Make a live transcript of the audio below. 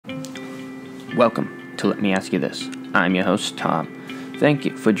Welcome to Let Me Ask You This. I'm your host, Tom. Thank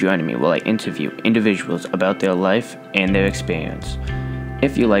you for joining me while I interview individuals about their life and their experience.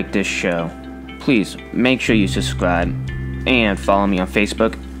 If you like this show, please make sure you subscribe and follow me on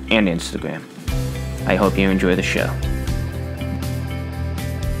Facebook and Instagram. I hope you enjoy the show.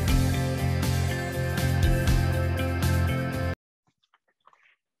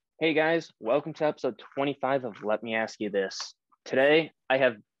 Hey guys, welcome to episode 25 of Let Me Ask You This. Today, I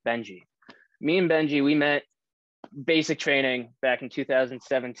have Benji. Me and Benji, we met basic training back in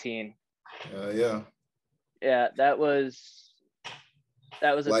 2017. Yeah, that was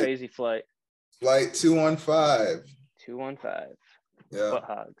a crazy flight. Flight 215. 215. Yeah. Foot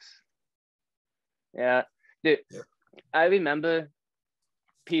hogs. Yeah. Dude, Yeah. I remember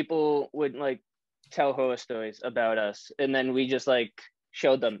people would tell horror stories about us, and then we just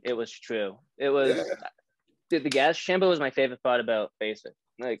showed them it was true. It was Dude, the gas chamber was my favorite part about basic.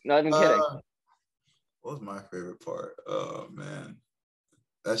 Not even kidding. What was my favorite part? Oh man,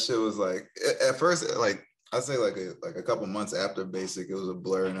 that shit was at first I'd say a couple months after basic, it was a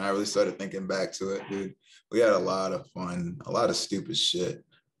blur, and I really started thinking back to it, dude. We had a lot of fun, a lot of stupid shit,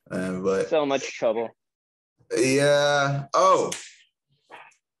 but so much trouble. Yeah. Oh,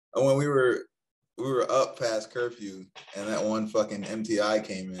 when we were up past curfew, and that one fucking MTI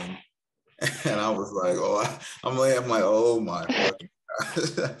came in, and I was like, I'm like, oh my fucking God.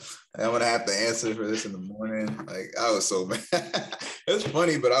 I'm gonna have to answer for this in the morning. I was so mad. It's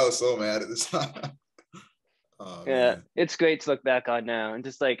funny, but I was so mad at the time. Oh, yeah, man. It's great to look back on now and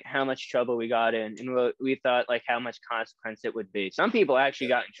just how much trouble we got in, and we thought how much consequence it would be. Some people actually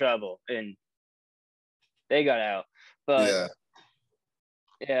got in trouble and they got out, but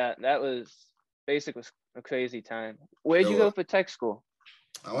yeah, that was a crazy time. Where'd you go for tech school?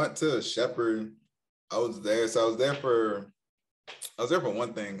 I went to Shepherd. I was there for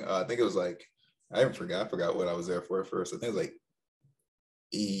one thing. I think it was I forgot what I was there for at first. I think it was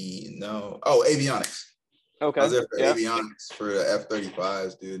avionics. Okay. I was there for avionics for the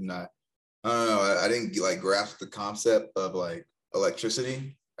F-35s, dude. And I don't know, I didn't grasp the concept of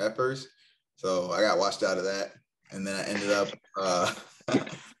electricity at first. So I got washed out of that. And then I ended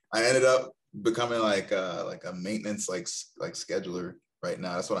up becoming a maintenance scheduler right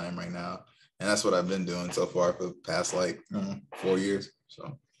now. That's what I am right now. And that's what I've been doing so far for the past 4 years. So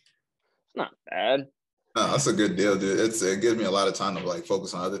it's not bad. No, that's a good deal, dude. It gives me a lot of time to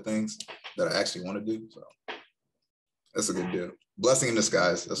focus on other things that I actually want to do. So that's a good deal. Blessing in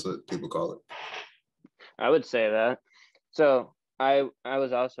disguise. That's what people call it. I would say that. So I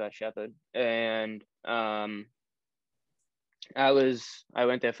was also at Shepherd, and I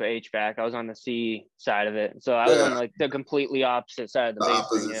went there for HVAC. I was on the C side of it. So I was on the completely opposite side of the base.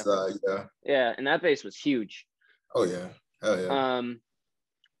 Opposite side, yeah. Yeah, and that base was huge. Oh yeah. Hell yeah.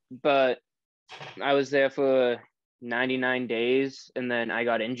 But I was there for 99 days, and then I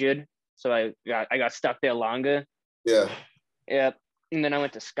got injured. So I got stuck there longer. Yeah. Yep. And then I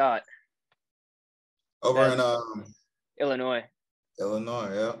went to Scott. Over in Illinois.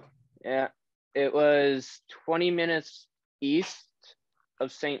 Yeah. Yeah. It was 20 minutes east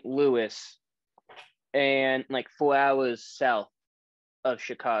of St. Louis and 4 hours south of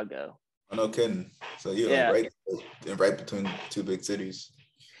Chicago. Oh, no kidding. So you're right between two big cities.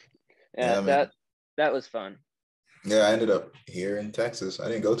 Yeah, that was fun. Yeah, I ended up here in Texas. I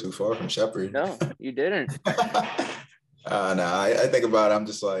didn't go too far from Shepherd. No, you didn't. I think about it. I'm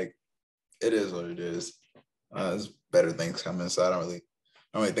just it is what it is. There's better things coming, so I don't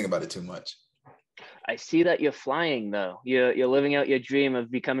really think about it too much. I see that you're flying though. You're living out your dream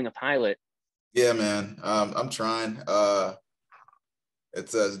of becoming a pilot. Yeah, man. I'm trying.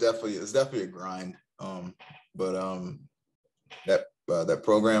 It's definitely a grind. That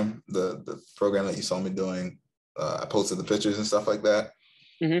program, the program that you saw me doing, I posted the pictures and stuff like that.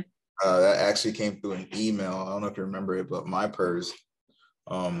 Mm-hmm. That actually came through an email. I don't know if you remember it, but my PERS,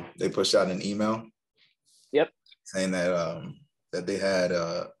 they pushed out an email. Yep. Saying that they had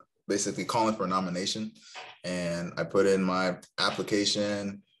basically calling for a nomination, and I put in my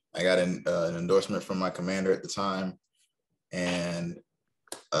application. I got an endorsement from my commander at the time, and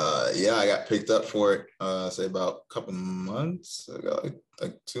I got picked up for it. Say about a couple months ago,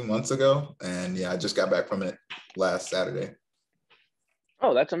 like 2 months ago, and I just got back from it last Saturday.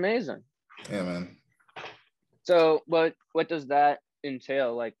 Oh, that's amazing. Yeah, man. So what does that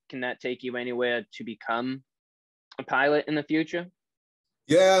entail? Can that take you anywhere to become a pilot in the future?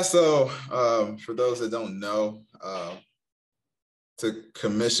 Yeah, so for those that don't know, to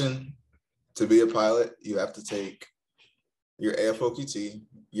commission to be a pilot, you have to take your AFOQT,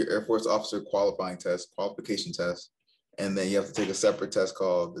 your Air Force Officer Qualification Test, And then you have to take a separate test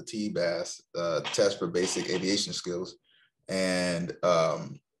called the TBAS, test for basic aviation skills. And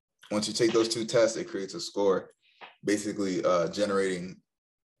once you take those two tests, it creates a score, basically generating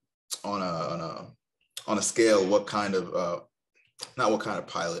on a scale what kind of not what kind of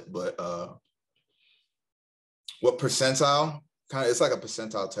pilot, but what percentile kind of. It's like a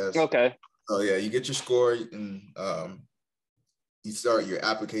percentile test. Okay. So yeah, you get your score and you start your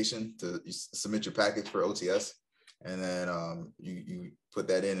application you submit your package for OTS, and then you put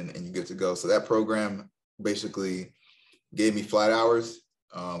that in and you get to go. So that program basically gave me flight hours,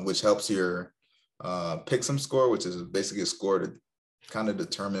 which helps your pick some score, which is basically a score to kind of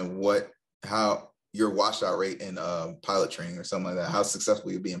determine how your washout rate in pilot training or something like that, how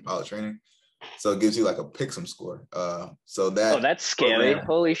successful you'll be in pilot training. So it gives you like a pick some score. So that's scary. program,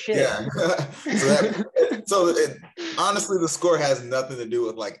 Holy shit. Yeah. Honestly, the score has nothing to do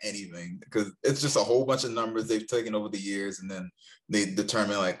with like anything, because it's just a whole bunch of numbers they've taken over the years, and then they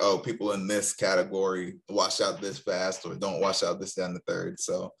determine like, oh, people in this category wash out this fast or don't wash out this, that, and the third.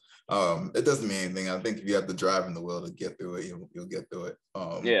 So it doesn't mean anything. I think if you have the drive and the will to get through it, you'll get through it.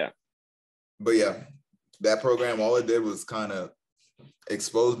 Yeah. But yeah, that program, all it did was kind of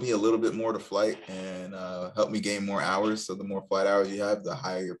expose me a little bit more to flight and help me gain more hours. So the more flight hours you have, the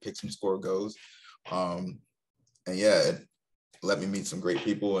higher your pick some score goes. And yeah, it let me meet some great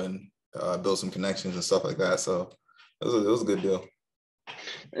people and build some connections and stuff like that. So it was a good deal.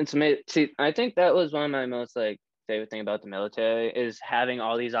 It's amazing. See, I think that was one of my most like favorite thing about the military, is having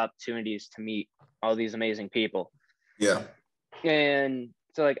all these opportunities to meet all these amazing people. Yeah. And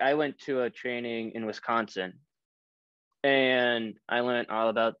so like I went to a training in Wisconsin, and I learned all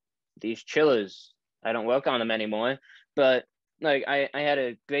about these chillers. I don't work on them anymore, but like I had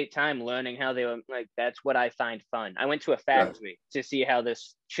a great time learning how they were, like, that's what I find fun. I went to a factory to see how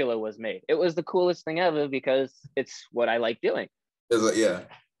this chiller was made. It was the coolest thing ever because it's what I like doing. Yeah.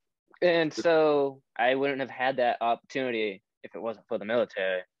 And so I wouldn't have had that opportunity if it wasn't for the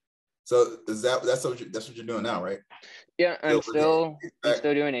military. So that's what you're doing now, right? Yeah, I'm still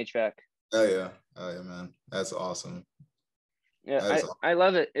doing HVAC. Oh yeah, man, that's awesome. Yeah, I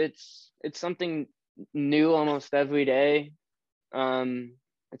love it. It's something new almost every day.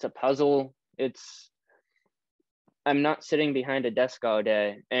 It's a puzzle. I'm not sitting behind a desk all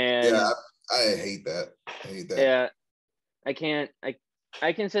day, and yeah, I hate that. Yeah, I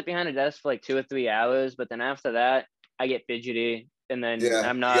can sit behind a desk for like 2 or 3 hours, but then after that, I get fidgety, and then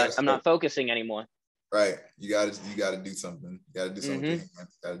I'm not focusing anymore. Right, you gotta do something. You gotta do something. Mm-hmm. You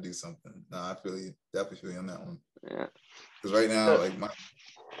gotta do something. No, I definitely feel you on that one. Yeah, because right now, like my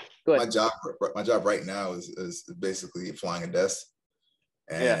job right now is basically flying a desk,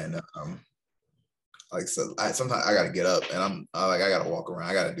 and like so, sometimes I gotta get up and I gotta walk around.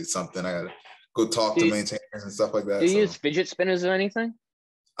 I gotta do something. I gotta go talk to maintainers and stuff like that. Do you use fidget spinners or anything?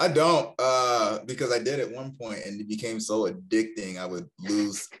 I don't, because I did at one point and it became so addicting. I would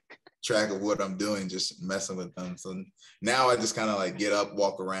lose track of what I'm doing, just messing with them. So now I just kind of like get up,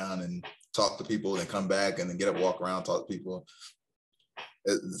 walk around, and talk to people, and come back, and then get up, walk around, talk to people.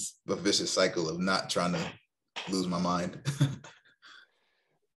 It's a vicious cycle of not trying to lose my mind.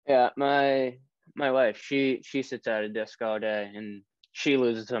 Yeah, my wife, she sits at a desk all day and she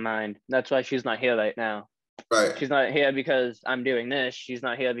loses her mind. That's why she's not here right now. Right. She's not here because I'm doing this. She's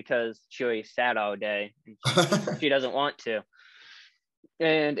not here because she already sat all day and she doesn't want to.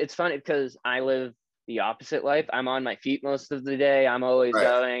 And it's funny because I live the opposite life. I'm on my feet most of the day. I'm always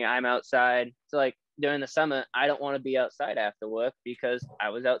going. I'm outside. So like during the summer, I don't want to be outside after work because I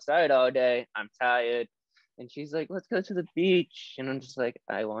was outside all day. I'm tired. And she's like, let's go to the beach. And I'm just like,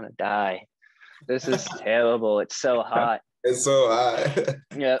 I want to die. This is terrible. It's so hot. It's so hot.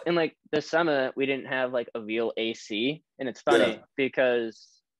 Yeah. And like this summer, we didn't have like a real AC. And it's funny because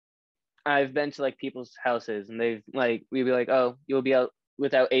I've been to like people's houses and they've like, we'd be like, oh, you'll be out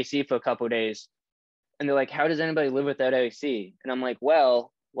without AC for a couple of days. And they're like, how does anybody live without AC? And I'm like,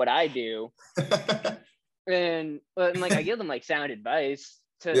 well, what I do. and like, I give them like sound advice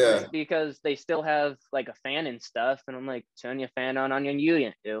because they still have like a fan and stuff. And I'm like, turn your fan on your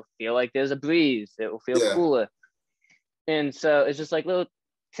unit. It'll feel like there's a breeze. It will feel cooler. And so it's just like little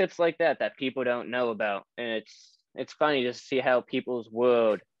tips like that people don't know about. And it's funny to see how people's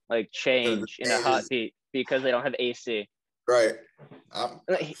world like change in a heartbeat because they don't have AC. Right.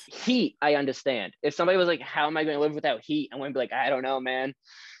 Heat, I understand. If somebody was like, how am I going to live without heat? I'm going to be like, I don't know, man.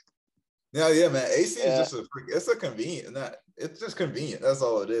 Yeah, man. AC is just it's just convenient. That's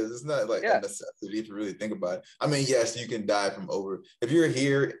all it is. It's not like a necessity if you really think about it. I mean, yes, you can die from if you're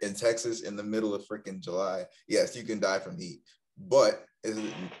here in Texas in the middle of freaking July, yes, you can die from heat. But is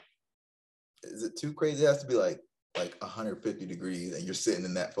it too crazy? It has to be like like 150 degrees and you're sitting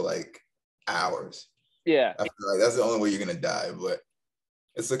in that for like hours. Yeah. I feel like that's the only way you're gonna die, but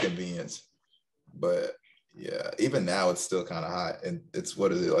it's a convenience. But yeah, even now it's still kind of hot, and it's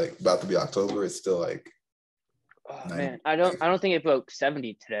what is it like about to be October? It's still like Oh 90. man, I don't think it broke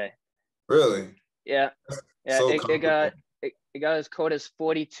 70 today. Really? Yeah. Yeah, So it comfortable. got as cold as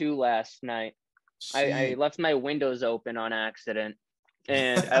 42 last night. I She. left my windows open on accident,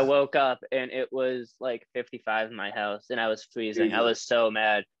 and I woke up and it was like 55 in my house and I was freezing. I was so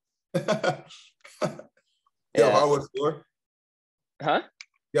mad. You have Yeah. hardwood floor? Huh?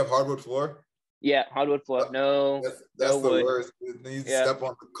 You have hardwood floor? Yeah, hardwood floor. No, That's no the wood. worst. You Yeah. step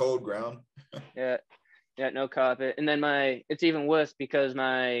on the cold ground. Yeah. Yeah, no carpet. And then it's even worse because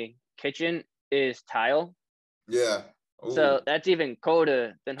my kitchen is tile. Yeah. So Oh, that's even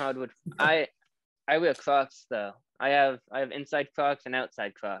colder than hardwood. I wear Crocs though. I have inside Crocs and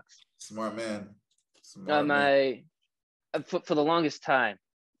outside Crocs. smart man. Smart man. My for the longest time,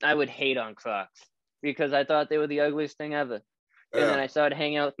 I would hate on Crocs because I thought they were the ugliest thing ever. And then Yeah. I started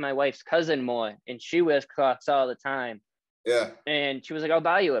hanging out with my wife's cousin more, and she wears Crocs all the time. Yeah. And she was like, "I'll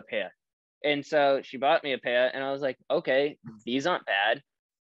buy you a pair." And so she bought me a pair, and I was like, "Okay, these aren't bad."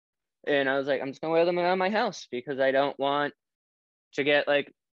 And I was like, "I'm just gonna wear them around my house because I don't want to get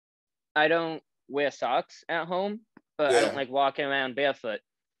like I don't wear socks at home, but I don't Yeah. like walking around barefoot."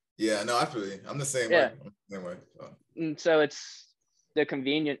 Yeah. No, I feel you. I'm the same way. Yeah. I'm the same way. So. And so they're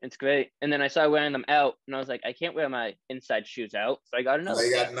convenient. It's great. And then I started wearing them out, and I was like, I can't wear my inside shoes out, so I got another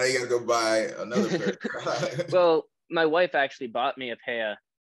pair. Now you got to go buy another pair. Well, my wife actually bought me a pair,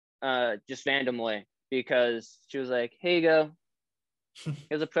 just randomly because she was like, "Here you go,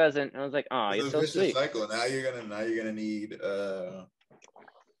 here's a present." And I was like, "Oh, you're It's a so vicious sweet." cycle. Now you're gonna need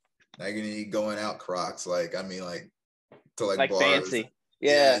going out Crocs. Like I mean, like to like Like bars. fancy.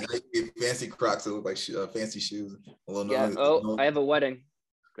 Yeah, Yeah. now you get fancy Crocs that look like fancy shoes. A little Yeah. no, Oh, no. I have a wedding.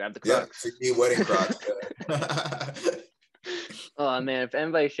 Grab the Yeah, Crocs. so you need wedding Crocs. Oh man, if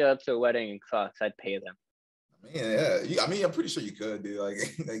anybody showed up to a wedding in Crocs, I'd pay them. Yeah. I mean, I'm pretty sure you could, dude. Like,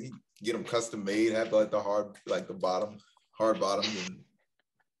 like you get them custom made, have like the hard, like the hard bottoms,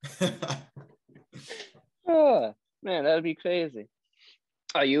 and Oh man, that would be crazy.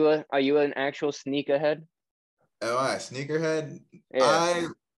 Are you an actual sneakerhead? am I a sneakerhead? Yeah. I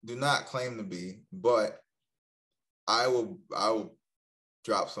do not claim to be, but I will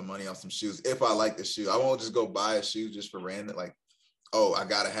drop some money on some shoes if I like the shoe. I won't just go buy a shoe just for random, like, oh, I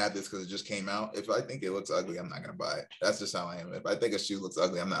gotta have this because it just came out. If I think it looks ugly, I'm not gonna buy it. That's just how I am. If I think a shoe looks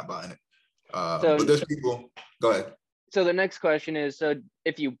ugly, I'm not buying it. But So there's people. Go ahead. so the next question is, so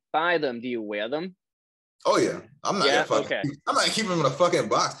if you buy them, do you wear them? Oh yeah, I'm not gonna Yeah. fucking. Okay. I'm not keeping them in a fucking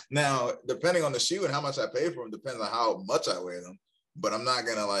box. Now, depending on the shoe and how much I pay for them, depends on how much I wear them. But I'm not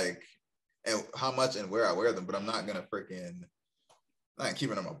gonna like, and how much and where I wear them. But I'm not gonna freaking. I'm not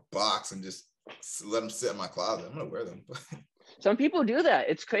keeping them in a box and just let them sit in my closet. I'm gonna wear them. Some people do that.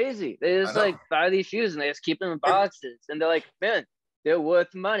 It's crazy. They I just know. like buy these shoes and they just keep them in boxes, and they're like, man, they're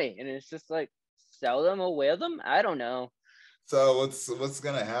worth money, and it's just like sell them or wear them. I don't know. So what's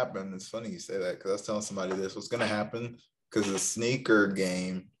gonna happen? It's funny you say that because I was telling somebody this. What's gonna happen? Because the sneaker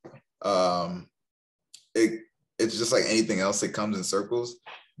game, um, it's just like anything else. It comes in circles.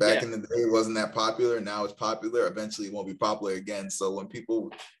 Back Yeah. in the day, it wasn't that popular. Now it's popular. Eventually, it won't be popular again. So when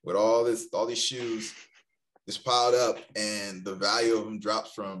people with all these shoes just piled up, and the value of them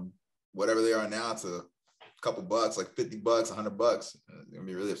drops from whatever they are now to a couple bucks, like $50, $100, you're gonna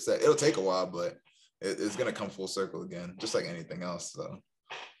be really upset. It'll take a while, but it's gonna come full circle again, just like anything else. So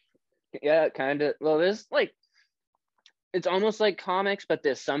Yeah, kind of. Well, there's like it's almost like comics, but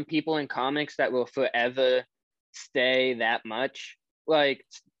there's some people in comics that will forever stay that much. Like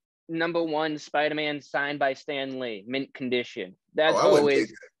number one, Spider-Man signed by Stan Lee, mint condition. That's I wouldn't take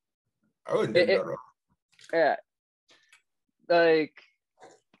always it. I wouldn't take it, that it wrong. yeah. Like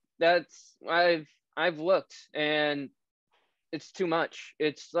that's I've looked and it's too much.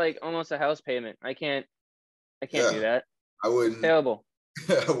 It's like almost a house payment. I can't do Yeah, that. I It's wouldn't. terrible.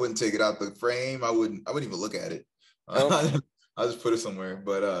 I wouldn't take it out the frame. I wouldn't even look at it. Nope. I'll just put it somewhere.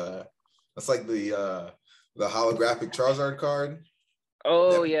 But it's like the holographic Charizard card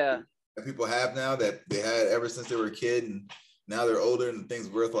Oh that yeah. that people have now that they had ever since they were a kid, and now they're older and the thing's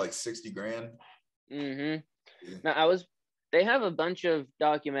worth like 60 grand. Mm-hmm. Yeah. Now they have a bunch of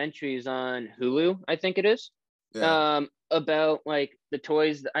documentaries on Hulu, I think it is. Yeah. About like the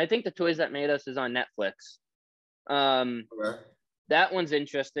toys. I think the Toys That Made Us is on Netflix. Um, Okay. that one's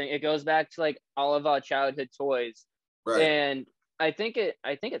interesting. It goes back to like all of our childhood toys, Right. and I think it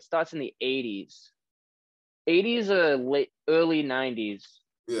starts in the 80s or early 90s.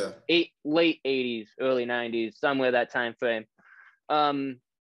 Yeah. Late 80s, early 90s, somewhere that time frame.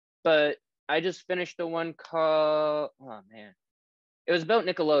 But I just finished the one called, oh man, it was about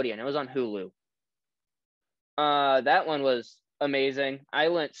Nickelodeon. It was on Hulu. That one was amazing. I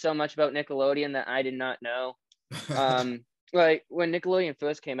learned so much about Nickelodeon that I did not know. Like when Nickelodeon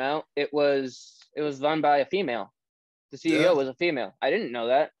first came out, it was run by a female. The CEO was a female. I didn't know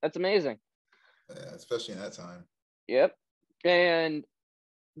that. That's amazing. Yeah, especially in that time. Yep. And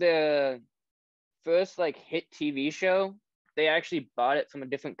the first like hit TV show, they actually bought it from a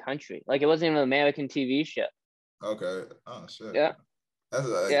different country. Like it wasn't even an American TV show. Okay. Oh shit. Yeah. That's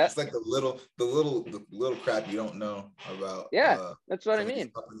like, Yeah. it's like the little crap you don't know about. Yeah, that's what I some of these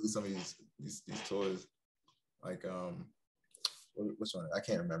mean. companies, some of these toys. Like which one? I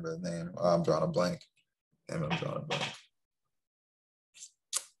can't remember the name. I'm drawing a blank. Damn it, I'm drawing a blank.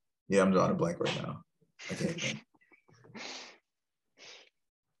 Yeah, I'm drawing a blank right now. I can't think.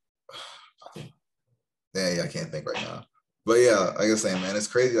 Yeah, I can't think right now. But yeah, like I was saying, man, it's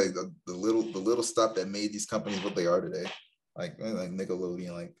crazy. Like the little stuff that made these companies what they are today. Like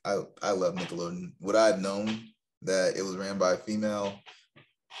Nickelodeon. Like I love Nickelodeon. Would I have known that it was ran by a female?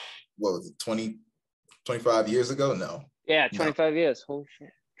 What was it, 20, 25 years ago? No. Yeah, 25 years. Holy shit.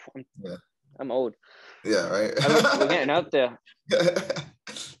 20. Yeah. I'm old. Yeah, right. We're getting up there.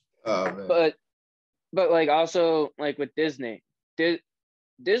 Oh man. But like also like with Disney.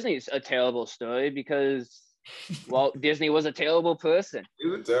 Disney's a terrible story because Walt Disney was a terrible person. He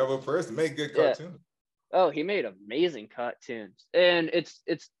was a terrible person. Made good cartoons. Oh, he made amazing cartoons. And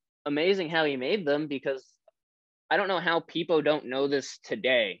it's amazing how he made them because I don't know how people don't know this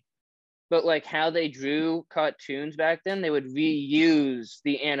today. But like how they drew cartoons back then, they would reuse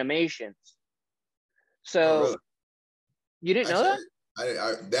the animations. So really? You didn't know that?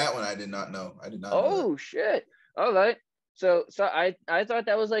 I that one I did not know. I did not know Oh shit. All right. So I thought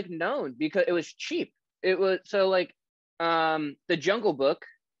that was like known because it was cheap. It was so like the Jungle Book.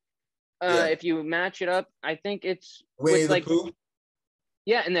 If you match it up, I think it's Winnie with the like Pooh?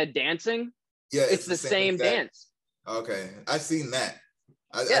 Yeah, and they're dancing. Yeah, it's the same dance. Okay, I've seen that.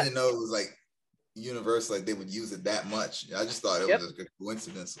 I didn't know it was like universal. Like they would use it that much. I just thought it was just a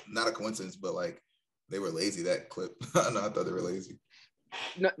coincidence. Not a coincidence, but like they were lazy. That clip. No, I thought they were lazy.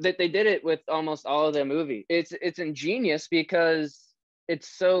 No, that they did it with almost all of their movies. It's ingenious because it's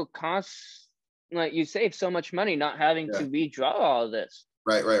so cost. Like you save so much money not having to redraw all of this.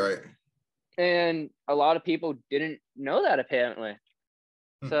 Right. And a lot of people didn't know that apparently.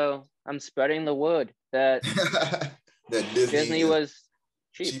 So I'm spreading the word that that Disney was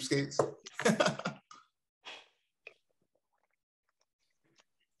cheap. Cheapskates.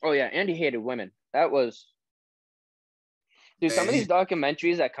 Oh yeah, and he hated women. That was, dude. Some of these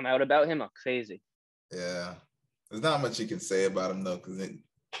documentaries that come out about him are crazy. Yeah, there's not much you can say about him though, because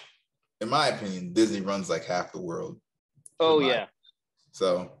in my opinion, Disney runs like half the world. Oh yeah.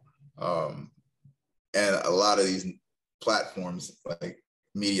 So, and a lot of these platforms, like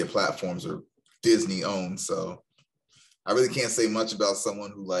media platforms, are Disney owned. So I really can't say much about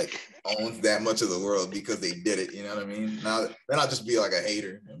someone who like owns that much of the world because they did it. You know what I mean? Now, then I'll just be like a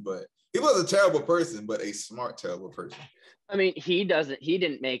hater. But he was a terrible person, but a smart, terrible person. I mean, he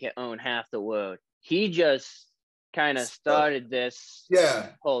didn't make it own half the world. He just kind of started this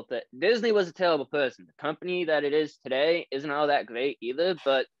whole thing. Disney was a terrible person. The company that it is today isn't all that great either,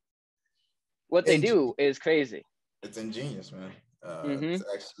 but what they do is crazy. It's ingenious, man. It's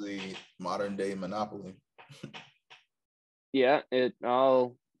actually modern day monopoly. Yeah,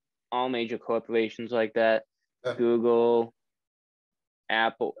 all major corporations like that. Yeah. Google,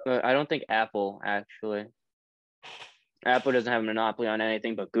 Apple. I don't think Apple actually. Apple doesn't have a monopoly on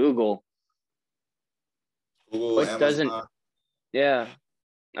anything, but Google. Google, Amazon. Doesn't. Yeah,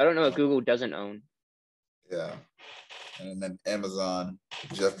 I don't know what Google doesn't own. Yeah, and then Amazon,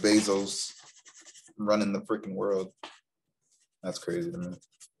 Jeff Bezos running the freaking world. That's crazy to me.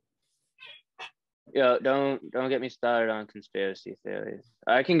 Yeah, don't get me started on conspiracy theories.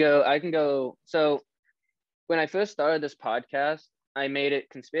 I can go. So when I first started this podcast, I made it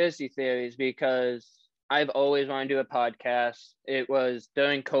conspiracy theories because I've always wanted to do a podcast. It was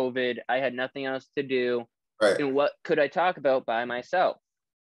during COVID. I had nothing else to do. Right. And what could I talk about by myself?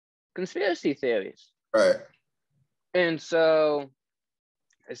 Conspiracy theories. Right. And so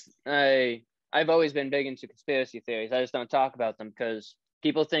I've always been big into conspiracy theories. I just don't talk about them because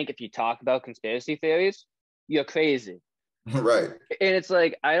people think if you talk about conspiracy theories, you're crazy. Right. And it's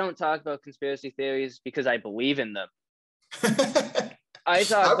like, I don't talk about conspiracy theories because I believe in them. I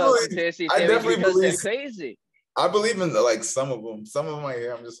talk about conspiracy theories because they're crazy. I believe in like some of them. Some of them I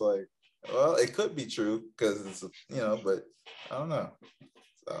hear, I'm just like, well, it could be true because it's, but I don't know.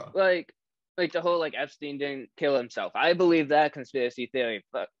 So like the whole like Epstein didn't kill himself. I believe that conspiracy theory,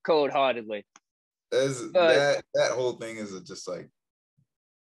 but cold-heartedly. But that whole thing is just like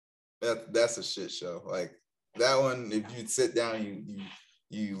that's a shit show. Like that one, if you sit down,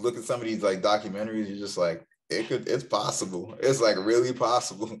 you look at some of these like documentaries, you're just like, it's possible. It's like really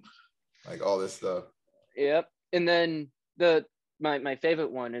possible. Like all this stuff. Yep. And then my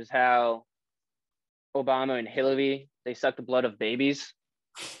favorite one is how Obama and Hillary, they suck the blood of babies.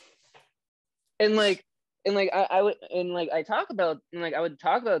 And I would talk about, and like I would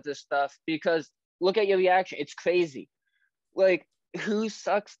talk about this stuff because look at your reaction. It's crazy. Like, who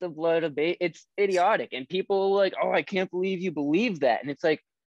sucks the blood of baby? It's idiotic. And people are like, oh, I can't believe you believe that. And it's like,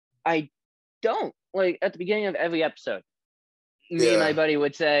 I don't. Like at the beginning of every episode, me and my buddy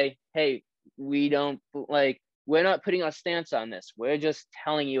would say, hey, we don't like, we're not putting our stance on this. We're just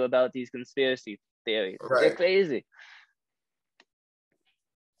telling you about these conspiracy theories. Right. They're crazy.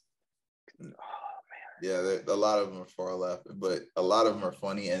 Yeah, a lot of them are far left, but a lot of them are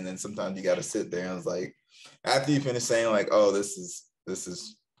funny. And then sometimes you got to sit there and it's like, after you finish saying like, oh, this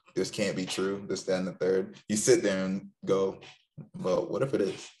can't be true, this, that, and the third, you sit there and go, well, what if it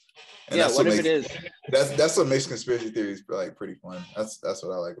is? And yeah, what if it is? That's what makes conspiracy theories like pretty fun. That's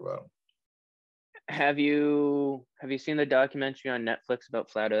what I like about them. Have you seen the documentary on Netflix about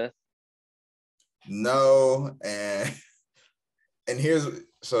Flat Earth? No, and here's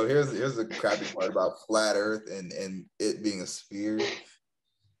the crappy part about Flat Earth and it being a sphere.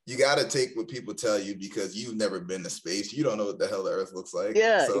 You got to take what people tell you because you've never been to space. You don't know what the hell the Earth looks like.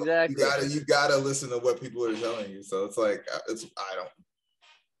 Yeah, so exactly. You gotta listen to what people are telling you. So it's like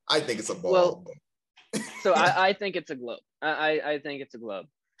I think it's a ball. Well, so I think it's a globe. I think it's a globe.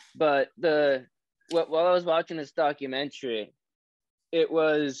 But while I was watching this documentary, they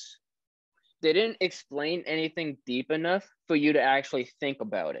didn't explain anything deep enough for you to actually think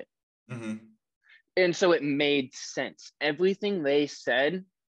about it. Mm-hmm. And so it made sense. Everything they said,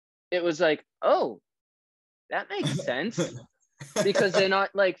 it was like, oh, that makes sense. Because they're not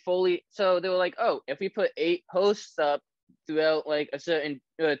like fully. So they were like, oh, if we put 8 posts up throughout like a certain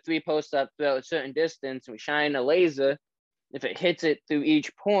 3 posts up throughout a certain distance, and we shine a laser, if it hits it through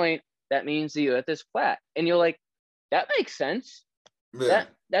each point, that means the Earth is flat. And you're like, that makes sense. Yeah.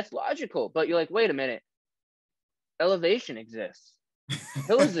 That's logical. But you're like, wait a minute. Elevation exists.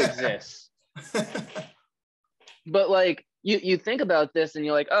 Hills exist. But like you think about this and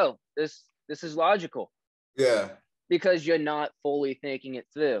you're like, oh, this is logical. Yeah. Because you're not fully thinking it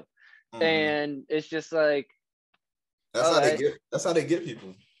through. Mm-hmm. And it's just like that's how they get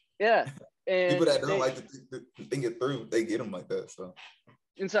people. Yeah. And people that don't like to think it through, they get them like that. So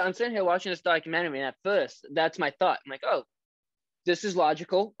I'm sitting here watching this documentary, and at first, that's my thought. I'm like, oh, this is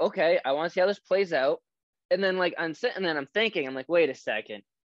logical. Okay, I want to see how this plays out. And then like I'm sitting there and I'm thinking, I'm like, wait a second,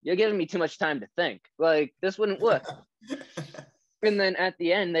 you're giving me too much time to think. Like this wouldn't work. And then at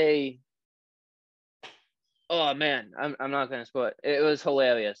the end, oh man, I'm not gonna spoil it. It was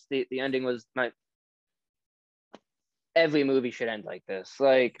hilarious. The ending was every movie should end like this.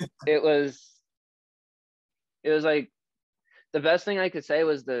 Like it was like the best thing I could say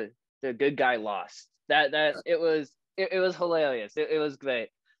was the good guy lost. That it was hilarious. It was great.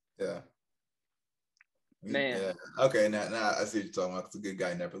 Yeah. Man. Yeah. Okay. Now I see what you're talking about. The good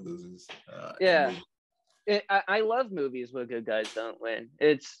guy never loses. Yeah. I love movies where good guys don't win.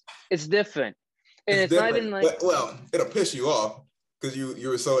 It's different. And it's not even like, well, it'll piss you off because you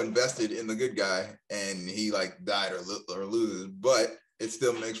were so invested in the good guy and he like died or loses, but it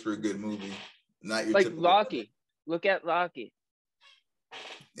still makes for a good movie. Not your like typical Rocky. Look at Rocky.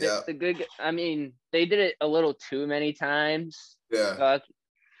 Yeah. The good. I mean, they did it a little too many times. Yeah.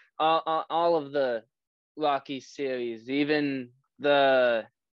 All of the Rocky series, even the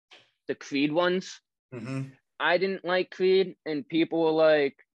Creed ones. Mm-hmm. I didn't like Creed, and people were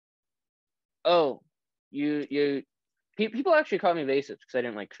like, "Oh, you." People actually called me racist because I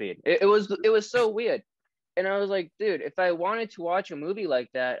didn't like Creed. It was so weird, and I was like, dude, if I wanted to watch a movie like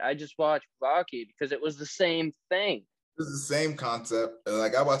that, I just watch Rocky because it was the same thing. It was the same concept.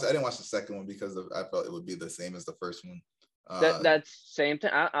 Like I didn't watch the second one because I felt it would be the same as the first one. That's same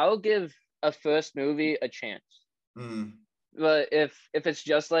thing. I'll give a first movie a chance. Mm. But if it's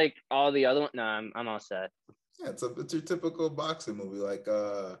just like all the other ones, nah, I'm all set. Yeah, it's your typical boxing movie. Like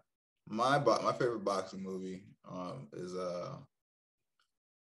my favorite boxing movie is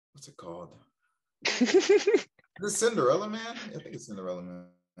what's it called? Is it Cinderella Man? I think it's Cinderella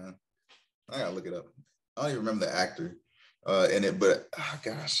Man. I gotta look it up. I don't even remember the actor in it, but oh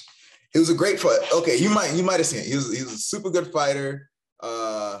gosh, he was a great fight. Okay, you might have seen it. He was a super good fighter.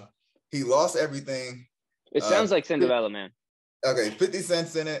 He lost everything. It sounds like Cinderella Man. Okay, 50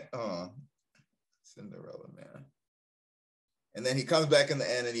 Cent's in it. Cinderella Man. And then he comes back in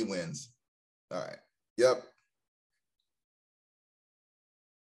the end and he wins. All right. Yep.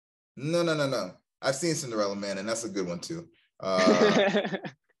 No. I've seen Cinderella Man, and that's a good one too.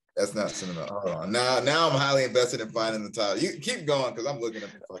 That's not Cinderella. Hold on. Now I'm highly invested in finding the title. You keep going because I'm looking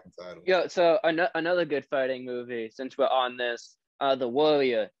at the fucking title. Yeah, so another good fighting movie, since we're on this, The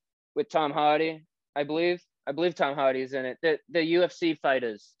Warrior with Tom Hardy, I believe. I believe Tom Hardy's in it. They're UFC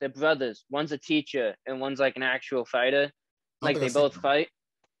fighters. They're brothers. One's a teacher and one's like an actual fighter. Like they both fight.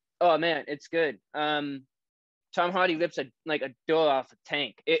 Oh man, it's good. Tom Hardy rips a door off a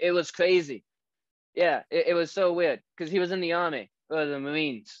tank. It was crazy. Yeah, it was so weird because he was in the army or the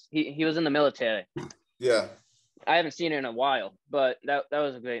Marines. He was in the military. Yeah. I haven't seen it in a while, but that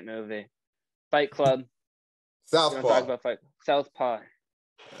was a great movie. Fight Club. Southpaw. Talk about Southpaw.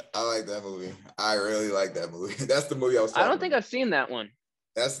 I like that movie. I really like that movie. That's the movie I was talking about. I don't think I've seen that one.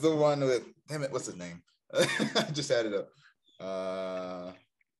 That's the one with, damn it, what's his name? I just had it up.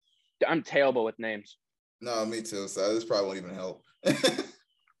 I'm terrible with names. No, me too. So this probably won't even help.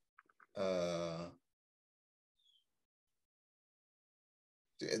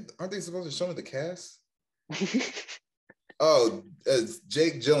 Aren't they supposed to show me the cast? Oh,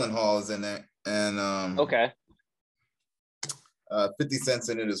 Jake Gyllenhaal is in it, and okay. 50 Cent's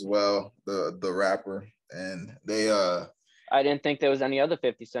in it as well, the rapper, and they I didn't think there was any other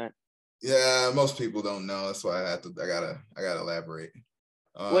 50 Cent. Yeah, most people don't know. That's why I gotta elaborate.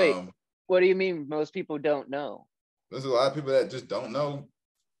 Wait, what do you mean most people don't know? There's a lot of people that just don't know,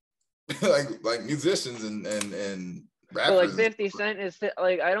 like musicians and rappers. So like 50 Cent is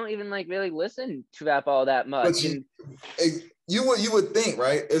like, I don't even like really listen to rap all that much. But you would think,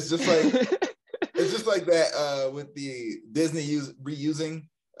 right? It's just like it's just like that with the Disney reusing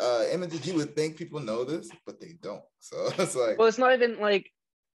images. You would think people know this, but they don't. So it's like, well, it's not even like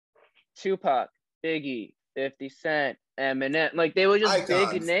Tupac, Biggie, 50 Cent, Eminem. Like they were just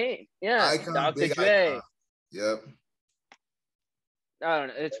icons. Big names. Yeah, icons, Dr. Dre. Icons. Yep. I don't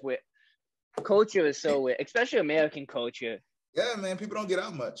know. It's weird. Culture is so weird, especially American culture. Yeah, man. People don't get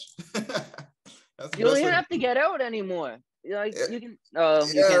out much. You don't even have to get out anymore. Like you can.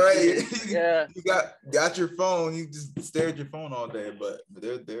 Yeah. You got your phone. You just stare at your phone all day. But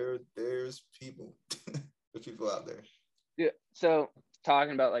there's people. There's people out there. Yeah. So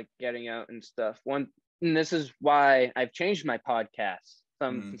talking about like getting out and stuff. And this is why I've changed my podcast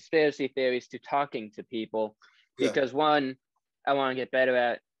from conspiracy theories to talking to people, because one, I want to get better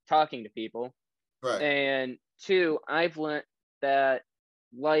at talking to people, right? And two, I've learned that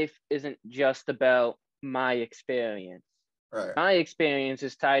life isn't just about my experience. Right. My experience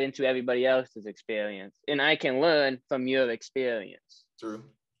is tied into everybody else's experience, and I can learn from your experience. True.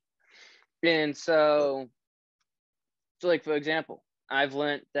 And so like for example, I've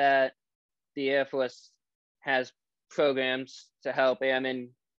learned that the Air Force has programs to help airmen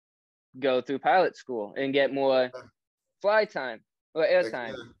go through pilot school and get more fly time or air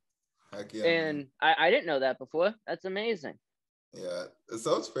time. Heck yeah, and I didn't know that before. That's amazing. Yeah,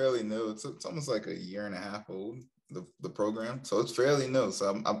 so it's fairly new. It's almost like a year and a half old, the program. So it's fairly new.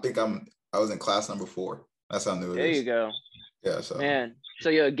 So I was in class number 4. That's how new it is. There you go. Yeah. So man, so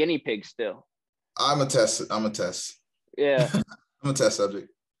you're a guinea pig still. I'm a test. Yeah. I'm a test subject.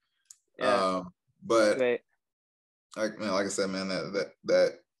 Yeah. But great. Like I said, man,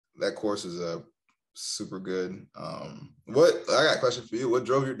 that course is super good. I got a question for you. What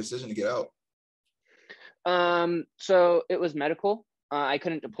drove your decision to get out? So it was medical. I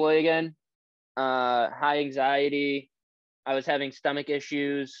couldn't deploy again. High anxiety. I was having stomach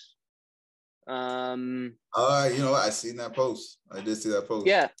issues. You know what? I seen that post. I did see that post.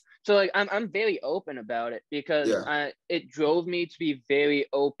 Yeah. So like I'm very open about it because it drove me to be very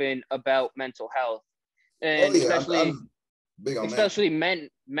open about mental health, and I'm big on especially that.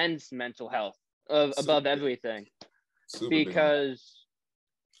 men's mental health above everything. Because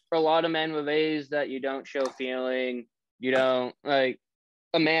a lot of men were raised that you don't show feeling, you don't, like,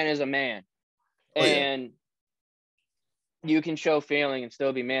 a man is a man, and you can show feeling and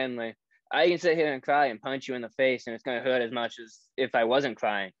still be manly. I can sit here and cry and punch you in the face, and it's gonna hurt as much as if I wasn't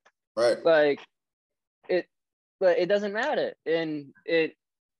crying. Right. Like but it doesn't matter, and it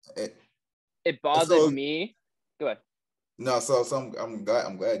bothered me. Go ahead. No, so I'm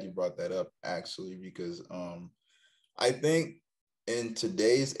glad you brought that up, actually, because I think in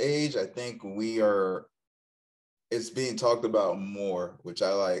today's age, I think it's being talked about more, which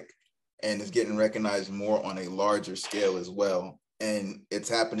I like, and it's getting recognized more on a larger scale as well. And it's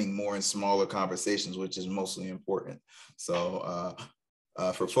happening more in smaller conversations, which is mostly important. So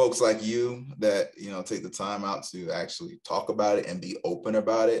For folks like you that, take the time out to actually talk about it and be open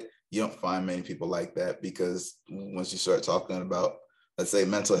about it, you don't find many people like that, because once you start talking about, let's say,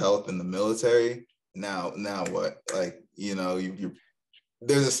 mental health in the military, now what? Like,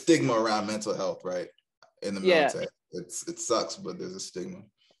 there's a stigma around mental health, right? In the military. It sucks, but there's a stigma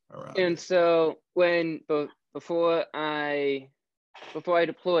around and it. So before I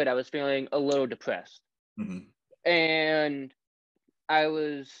deployed, I was feeling a little depressed. Mm-hmm. And I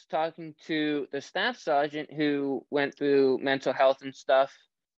was talking to the staff sergeant who went through mental health and stuff.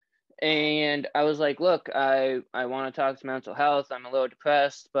 And I was like, look, I want to talk to mental health. I'm a little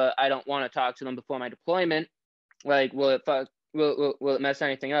depressed, but I don't want to talk to them before my deployment. Like, will it mess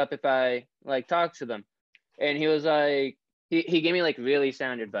anything up if I talk to them? And he was like, he gave me really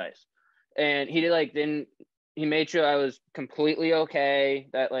sound advice. And he he made sure I was completely okay,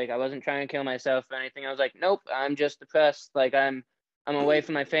 that I wasn't trying to kill myself or anything. I was like, nope, I'm just depressed. I'm away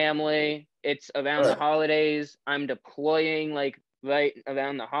from my family. It's around the holidays. I'm deploying right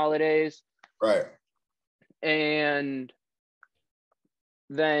around the holidays. Right. And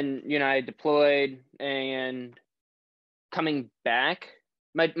then, I deployed, and coming back,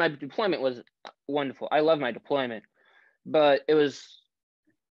 my deployment was wonderful. I love my deployment, but it was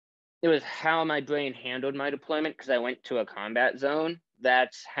how my brain handled my deployment, because I went to a combat zone.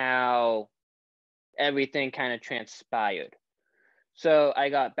 That's how everything kind of transpired. So I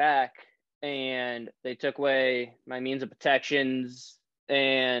got back, and they took away my means of protections,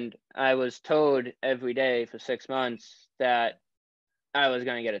 and I was told every day for 6 months that I was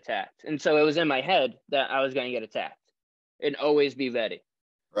going to get attacked. And so it was in my head that I was going to get attacked and always be ready.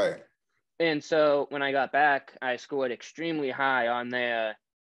 Right. And so when I got back, I scored extremely high on their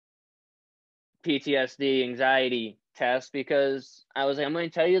PTSD anxiety test, because I was like, I'm going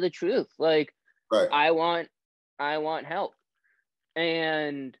to tell you the truth. Right. I want help.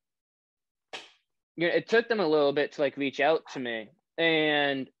 And it took them a little bit to reach out to me.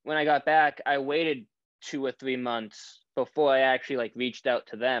 And when I got back, I waited 2 or 3 months before I actually reached out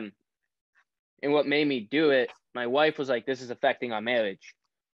to them. And what made me do it, my wife was like, this is affecting our marriage.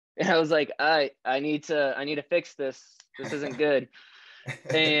 And I was like, I need to fix this. This isn't good.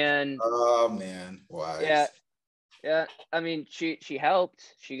 And oh man, wise. Yeah. I mean, she helped.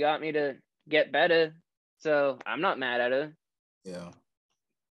 She got me to get better. So I'm not mad at her.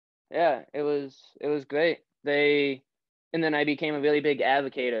 Yeah, it was great. And then I became a really big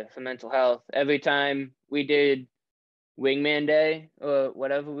advocate for mental health. Every time we did Wingman Day or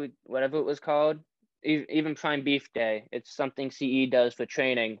whatever it was called, even Prime Beef Day, it's something CE does for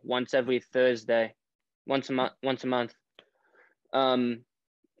training once every Thursday, once a month.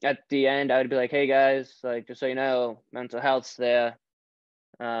 At the end, I would be like, hey guys, just so you know, mental health's there.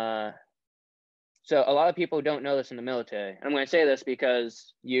 So a lot of people don't know this in the military. I'm going to say this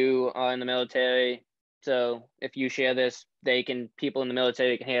because you are in the military. So if you share this, people in the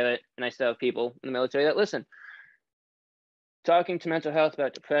military can hear it. And I still have people in the military that listen. Talking to mental health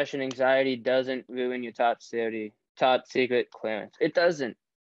about depression, anxiety doesn't ruin your top secret clearance. It doesn't.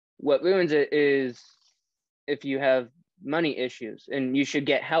 What ruins it is if you have money issues, and you should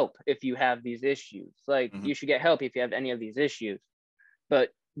get help if you have these issues. You should get help if you have any of these issues. But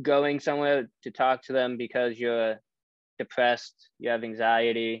going somewhere to talk to them because you're depressed, you have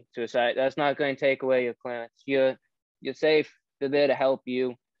anxiety, suicide, that's not going to take away your clearance. You're safe. They're there to help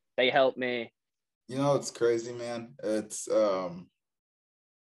you. They help me. It's crazy, man. It's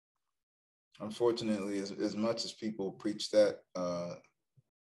unfortunately, as much as people preach that,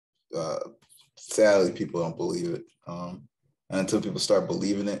 sadly, people don't believe it. And until people start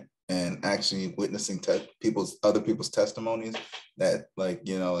believing it and actually witnessing other people's testimonies, that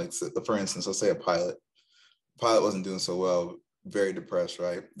for instance, let's say a pilot wasn't doing so well, very depressed,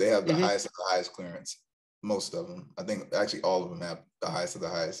 right? They have the highest of the highest clearance. Most of them, I think, actually all of them have the highest of the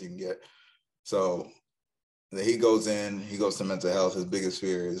highest you can get. So he goes to mental health. His biggest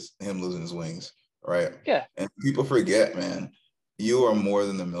fear is him losing his wings, right? Yeah. And people forget, man, you are more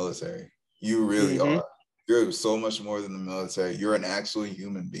than the military. You really are. You're so much more than the military. You're an actual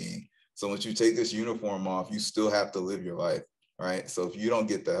human being. So once you take this uniform off, you still have to live your life, right? So if you don't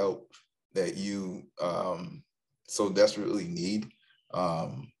get the help that you so desperately need,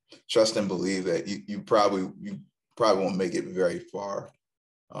 trust and believe that you probably won't make it very far.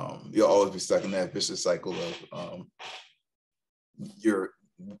 You'll always be stuck in that vicious cycle of your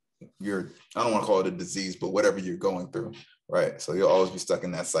I don't want to call it a disease, but whatever you're going through, right? So you'll always be stuck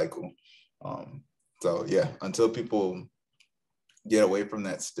in that cycle. So yeah, until people get away from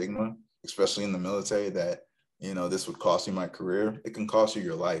that stigma, especially in the military, that this would cost you my career, it can cost you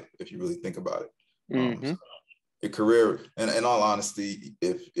your life if you really think about it. your career, and in all honesty,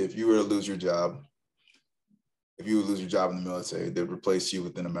 if you were to lose your job, if you would lose your job in the military, they'd replace you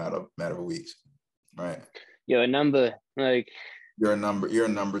within a matter of weeks, right? You're a number, like You're a number. You're a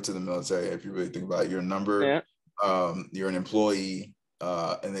number to the military. If you really think about it, you're a number. yeah. You're an employee,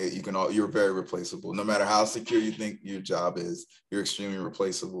 and you're very replaceable. No matter how secure you think your job is, you're extremely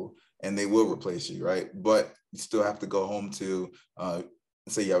replaceable, and they will replace you, right? But you still have to go home to,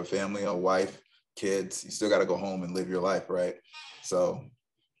 say you have a family, a wife, kids. You still got to go home and live your life, right? So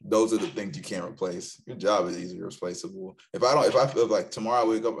those are the things you can't replace. Your job is easily replaceable. If I feel like tomorrow I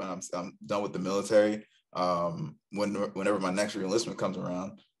wake up and I'm done with the military, whenever my next reenlistment comes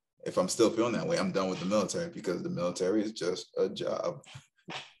around, if I'm still feeling that way, I'm done with the military, because the military is just a job.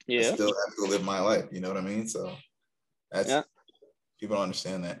 Yeah. I still have to live my life. You know what I mean? So that's people don't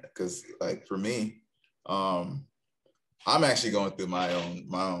understand that, because like for me, I'm actually going through my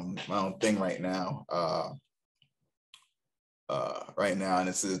own thing right now. And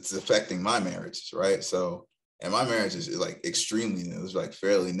it's affecting my marriage, right? So, and my marriage is like extremely new. It's like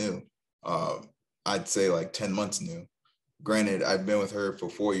fairly new. I'd say like 10 months new. Granted, I've been with her for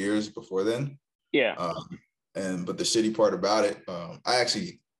 4 years before then. Yeah. But the shitty part about it, I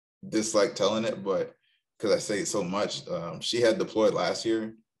actually dislike telling it, but because I say it so much, she had deployed last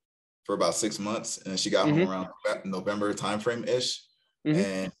year for about 6 months, and she got home around November timeframe ish.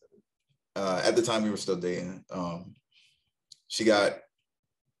 And at the time we were still dating. She got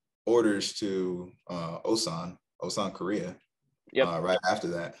orders to Osan, Korea, right after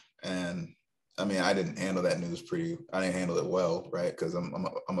that. And I mean, I didn't handle that news I didn't handle it well, right? Because I'm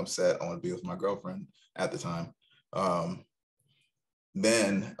upset. I want to be with my girlfriend at the time.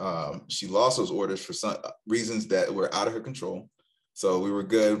 Then she lost those orders for some reasons that were out of her control. So we were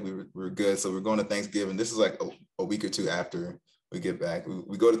good. We were good. So we're going to Thanksgiving. This is like a week or two after we get back.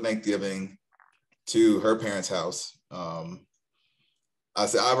 We go to Thanksgiving to her parents' house. I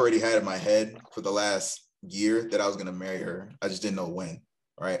said, I've already had in my head for the last year that I was going to marry her. I just didn't know when,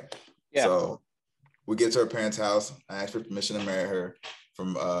 right? Yeah. So we get to her parents' house. I asked for permission to marry her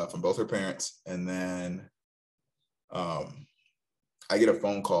from both her parents. And then I get a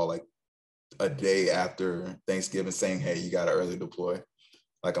phone call like a day after Thanksgiving saying, hey, you got to early deploy,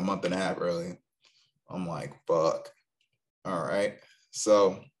 like a month and a half early. I'm like, fuck. All right.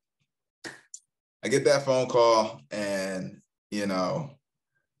 So I get that phone call, and,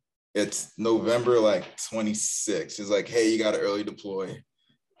 it's November like 26th. It's like, hey, you got to early deploy.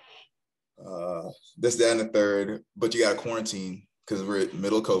 This, that, and the third, but you got to quarantine because we're in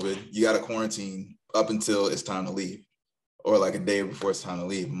middle of COVID. You got to quarantine up until it's time to leave, or like a day before it's time to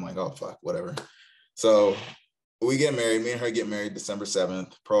leave. I'm like, oh, fuck, whatever. So we get married. Me and her get married December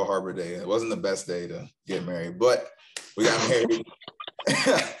 7th, Pearl Harbor Day. It wasn't the best day to get married, but we got married.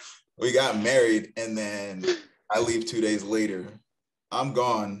 We got married, and then I leave 2 days later. I'm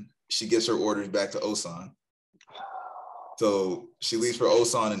gone. She gets her orders back to Osan. So she leaves for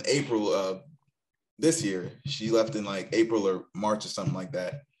Osan in April of this year. She left in like April or March or something like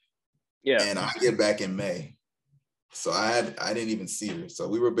that. Yeah. And I get back in May. So I didn't even see her. So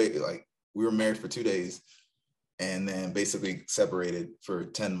we were married for 2 days, and then basically separated for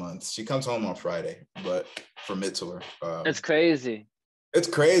 10 months. She comes home on Friday, but for mid-tour. It's crazy. It's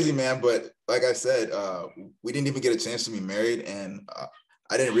crazy, man. But like I said, we didn't even get a chance to be married. And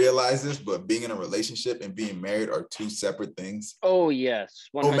I didn't realize this, but being in a relationship and being married are two separate things. Oh, yes.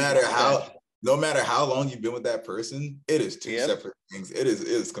 100%. No matter how long you've been with that person, it is two separate things. It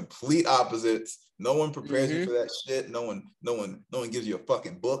is complete opposites. No one prepares you for that shit. No one gives you a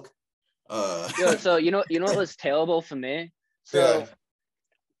fucking book. So you know what was terrible for me? So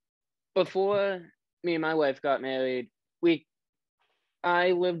before me and my wife got married,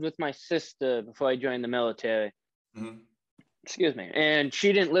 I lived with my sister before I joined the military. Mm-hmm. Excuse me. And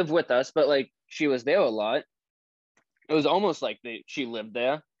she didn't live with us, but like she was there a lot. It was almost like she lived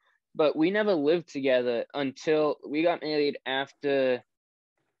there, but we never lived together until we got married after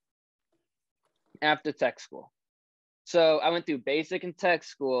tech school. So I went through basic and tech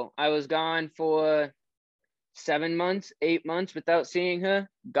school. I was gone for 7 months, 8 months without seeing her,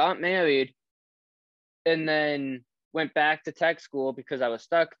 got married, and then went back to tech school because I was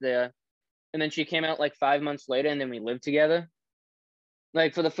stuck there. And then she came out like 5 months later, and then we lived together.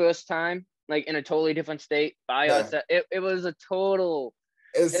 Like for the first time, like in a totally different state by us. It was a total.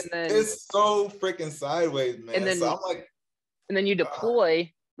 It's so freaking sideways, man. And then, so I'm like, and then you deploy,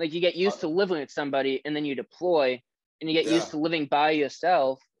 like you get used to living with somebody, and then you deploy, and you get used to living by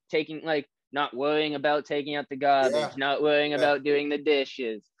yourself, not worrying about taking out the garbage, not worrying about doing the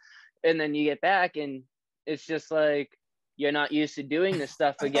dishes. And then you get back, and it's just like you're not used to doing this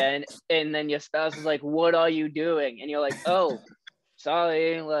stuff again. And then your spouse is like, what are you doing? And you're like, oh,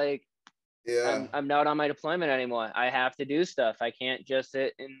 sorry, like, Yeah, I'm not on my deployment anymore. I have to do stuff. I can't just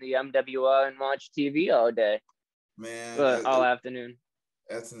sit in the MWR and watch TV all day, man, all afternoon.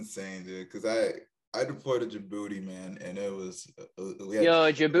 that's insane, dude. Because I deployed to Djibouti, man, and it was we had.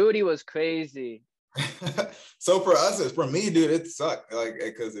 Yo, Djibouti was crazy. So for us, for me, dude, it sucked. Like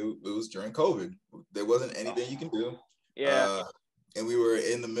because it was during COVID. There wasn't anything you can do. Yeah. And we were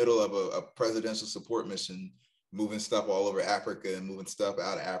in the middle of a presidential support mission, moving stuff all over Africa and moving stuff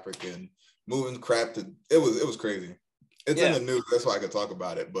out of Africa and moving crap to. It was crazy. It's in the news. That's why I could talk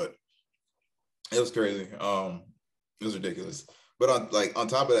about it, but it was crazy. It was ridiculous. But on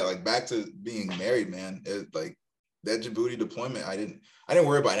top of that, like back to being married, man, it like that Djibouti deployment, I didn't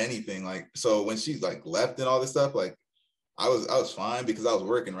worry about anything. Like, so when she like left and all this stuff, like I was fine because I was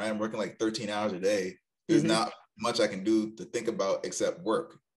working, right? I'm working like 13 hours a day. There's not much I can do to think about except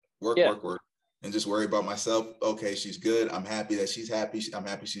work, and just worry about myself. Okay, she's good. I'm happy that she's happy. I'm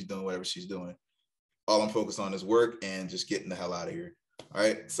happy she's doing whatever she's doing. All I'm focused on is work and just getting the hell out of here. All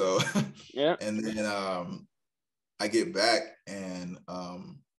right. So, Yeah. And then I get back and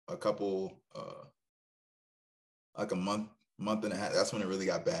a couple, like a month and a half, that's when it really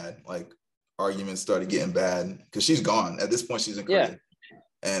got bad. Like arguments started getting bad because she's gone. At this point, she's in Korea.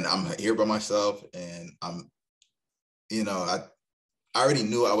 And I'm here by myself and I'm, I already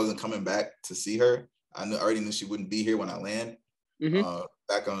knew I wasn't coming back to see her. I already knew she wouldn't be here when I land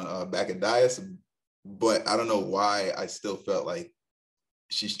back at Dias. But I don't know why I still felt like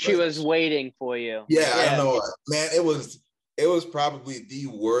she was waiting for you. Yeah, I don't know, man. It was probably the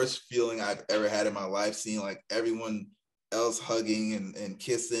worst feeling I've ever had in my life, seeing like everyone else hugging and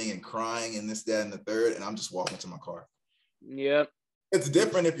kissing and crying and this, that, and the third, and I'm just walking to my car. Yep. It's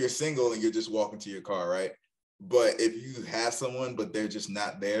different if you're single and you're just walking to your car, right? But if you have someone, but they're just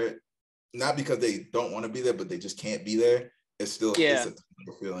not there, not because they don't want to be there, but they just can't be there, it's still it's a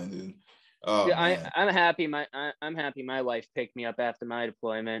feeling, dude. Oh, yeah, I'm happy. I'm happy my wife picked me up after my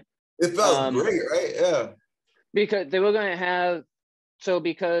deployment. It felt great, right? Yeah. Because they were gonna have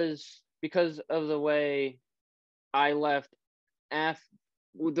because of the way I left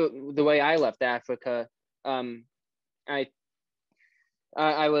the way I left Africa, I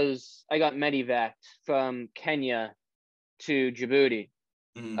got medevaced from Kenya to Djibouti.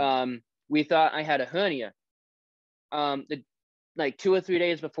 We thought I had a hernia. Like 2 or 3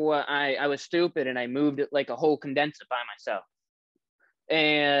 days before, I was stupid and I moved it like a whole condenser by myself.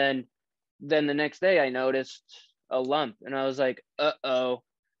 And then the next day I noticed a lump and I was like, uh-oh.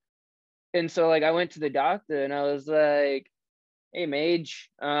 And so like I went to the doctor and I was like, hey, Mage,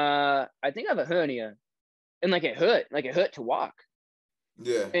 I think I have a hernia. And like it hurt to walk.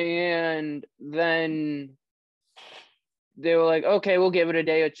 Yeah. And then they were like, okay, we'll give it a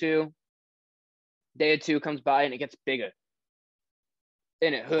day or two. Day or two comes by and it gets bigger.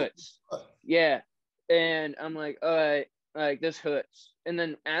 And it hurts. Yeah. And I'm like, all right, like this hurts. And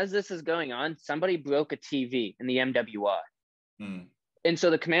then as this is going on, somebody broke a TV in the MWR. And so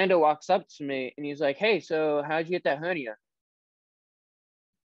the commander walks up to me and he's like, hey, so how'd you get that hernia?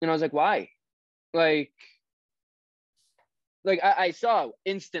 And I was like, why? Like I saw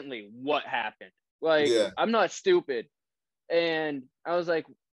instantly what happened. Like, I'm not stupid. And I was like,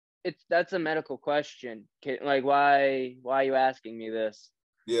 that's a medical question. Like, why are you asking me this?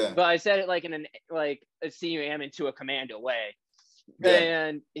 Yeah. But I said it like in a CUM into a commando way. Yeah.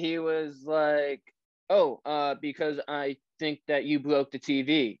 And he was like, oh, because I think that you broke the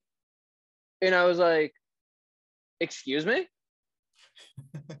TV. And I was like, excuse me?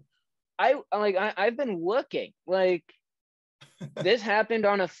 I've been looking. Like, this happened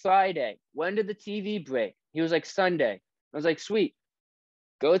on a Friday. When did the TV break? He was like, Sunday. I was like, sweet.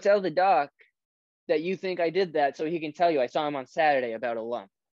 Go tell the doc that you think I did that so he can tell you I saw him on Saturday about a lump.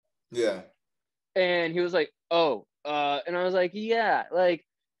 Yeah. And he was like, oh, and I was like, yeah, like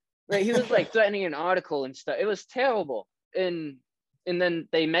he was like threatening an article and stuff. It was terrible. And then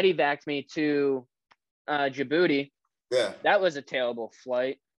they medevaced me to Djibouti. Yeah. That was a terrible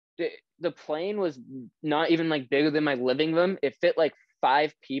flight. The plane was not even like bigger than my living room. It fit like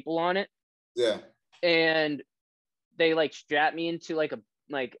 5 people on it. Yeah. And they like strapped me into like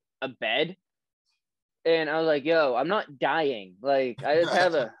a bed. And I was like, yo, I'm not dying. Like, I just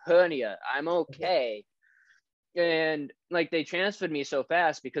have a hernia. I'm okay. And like they transferred me so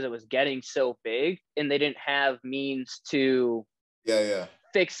fast because it was getting so big and they didn't have means to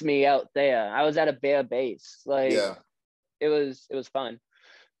fix me out there. I was at a bare base. Like it was fun.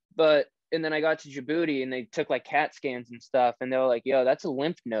 But and then I got to Djibouti and they took like CAT scans and stuff and they were like, yo, that's a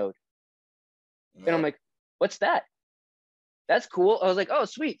lymph node. And I'm like, what's that? that's cool. I was like, oh,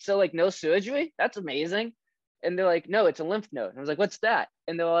 sweet. So like no surgery? That's amazing. And they're like, no, it's a lymph node. And I was like, what's that?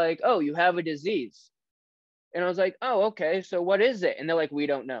 And they're like, oh, you have a disease. And I was like, oh, okay. So what is it? And they're like, we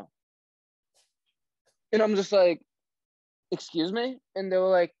don't know. And I'm just like, excuse me? And they were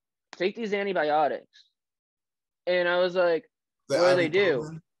like, take these antibiotics. And I was like, what do they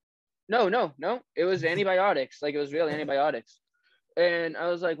do? No. It was antibiotics. Like it was real antibiotics. And I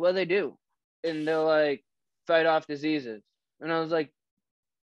was like, what do they do? And they're like, fight off diseases. And I was like,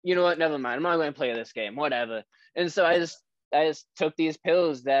 you know what? Never mind. I'm not going to play this game. Whatever. And so I just took these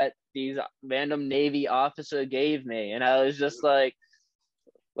pills that these random Navy officer gave me. And I was just like,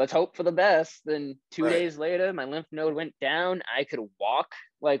 let's hope for the best. Then 2 days later, my lymph node went down. I could walk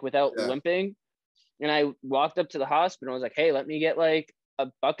like without limping. And I walked up to the hospital. I was like, hey, let me get like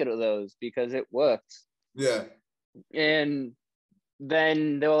a bucket of those because it worked. Yeah. And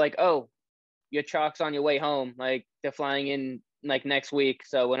then they were like, oh, your chalk's on your way home. Like they're flying in like next week.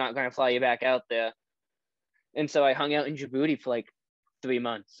 So we're not going to fly you back out there. And so I hung out in Djibouti for like 2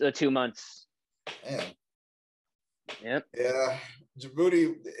 months. Damn. Yep. Yeah.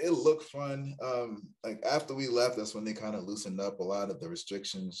 Djibouti, it looked fun. Like after we left, that's when they kind of loosened up a lot of the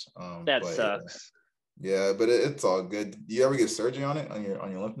restrictions. That sucks. Yeah, but it's all good. Do you ever get surgery on it on your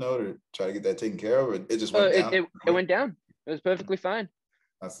lymph node, or try to get that taken care of, or it just went down? It went down. It was perfectly fine.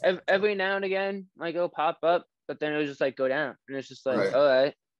 Every now and again, like it'll pop up, but then it was just like go down, and it's just like, all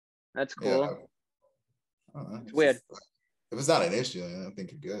right, that's cool. Yeah. It's weird. If it's not an issue, I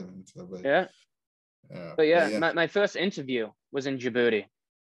think you're good. So, yeah. But yeah, my first interview was in Djibouti.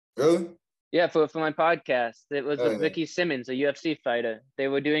 Really? Yeah, for my podcast. It was with Vicky Simmons, a UFC fighter. They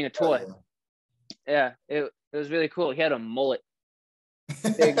were doing a tour. Yeah, it was really cool. He had a mullet.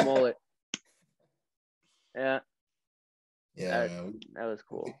 Big mullet. Yeah. Yeah, man. That was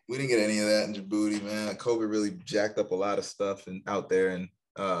cool. We didn't get any of that in Djibouti, man. COVID really jacked up a lot of stuff out there. And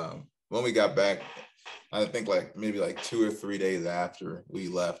when we got back, I think maybe 2 or 3 days after we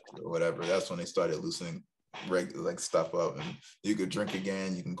left or whatever, that's when they started loosening stuff up, and you could drink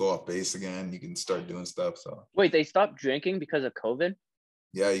again, you can go off base again, you can start doing stuff. So wait, they stopped drinking because of COVID?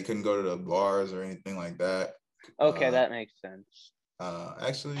 Yeah, you couldn't go to the bars or anything like that. Okay, that makes sense.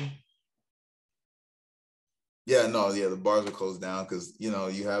 Actually, the bars are closed down because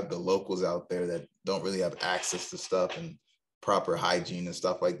you have the locals out there that don't really have access to stuff and proper hygiene and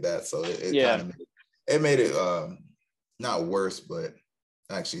stuff like that. So it kind of made it not worse, but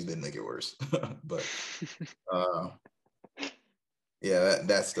actually it didn't make it worse. But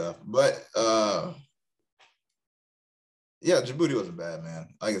that stuff. But Djibouti wasn't bad, man.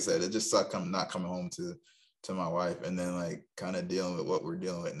 Like I said, it just sucked not coming home to my wife, and then kind of dealing with what we're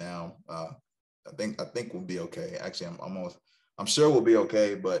dealing with now. I think we'll be okay. Actually, I'm sure we'll be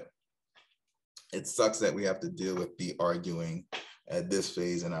okay, but it sucks that we have to deal with the arguing at this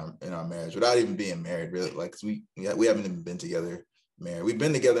phase in our marriage without even being married, really. We haven't even been together married. We've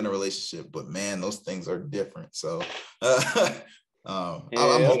been together in a relationship, but man, those things are different. So I'm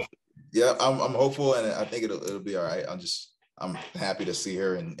hopeful. Yeah, I'm hopeful, and I think it'll be all right. I'm happy to see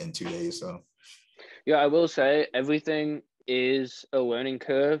her in 2 days. So yeah, I will say everything is a learning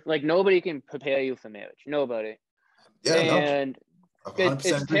curve. Like nobody can prepare you for marriage. Nobody. Yeah, and it's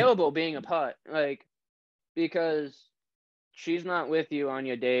agree. terrible being apart, because she's not with you on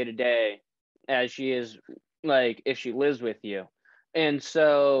your day to day as she is if she lives with you. And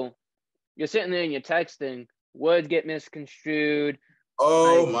so you're sitting there and you're texting, words get misconstrued.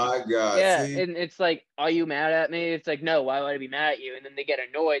 Oh my God. Yeah. See? And it's like, are you mad at me? It's like, no, why would I be mad at you? And then they get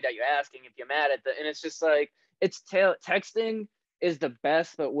annoyed that you're asking if you're mad at and it's just texting is the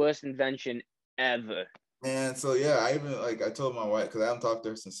best but worst invention ever. And so, I even I told my wife, because I haven't talked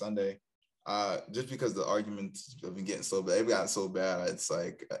to her since Sunday, just because the arguments have been getting so bad, they've gotten so bad. It's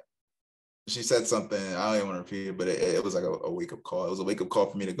she said something, I don't even want to repeat it, but it was like a wake-up call. It was a wake-up call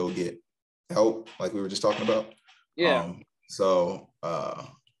for me to go get help, like we were just talking about. Yeah.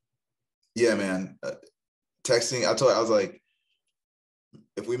 Man, texting, I told her, I was like,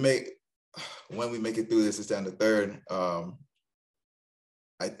 when we make it through this, it's down to third,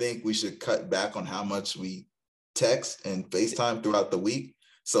 I think we should cut back on how much we text and FaceTime throughout the week.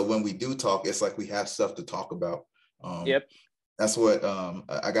 So when we do talk, it's like we have stuff to talk about. Yep. That's what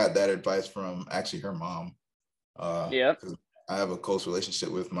I got that advice from actually her mom. Yep. I have a close relationship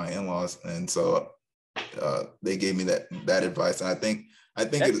with my in-laws, and so they gave me that advice. And I think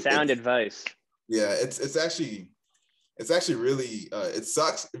that's sound advice. Yeah, it's actually really it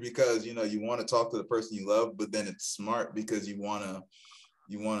sucks because you want to talk to the person you love, but then it's smart because you want to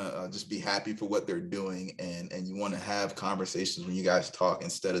just be happy for what they're doing, and you want to have conversations when you guys talk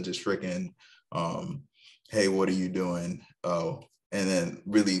instead of just freaking hey, what are you doing? Oh, and then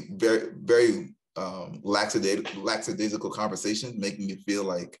really very, very lackadaisical conversation, making you feel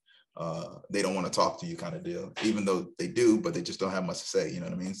like they don't want to talk to you kind of deal, even though they do, but they just don't have much to say. You know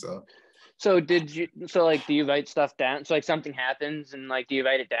what I mean? So like, do you write stuff down? So like something happens and like, do you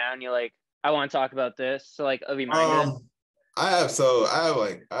write it down? You're like, I want to talk about this. So like a reminder. I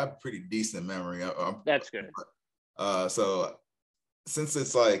have pretty decent memory. That's good. So since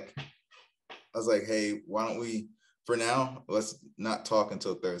it's like, I was like, hey, why don't we, for now, let's not talk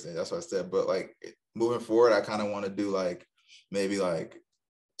until Thursday. That's what I said. But like moving forward, I kind of want to do like maybe like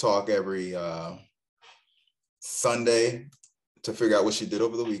talk every Sunday to figure out what she did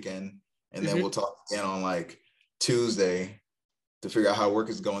over the weekend. And then we'll talk again on like Tuesday to figure out how work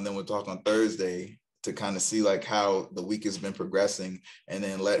is going. Then we'll talk on Thursday to kind of see like how the week has been progressing, and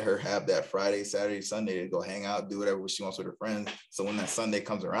then let her have that Friday, Saturday, Sunday to go hang out, do whatever she wants with her friends. So when that Sunday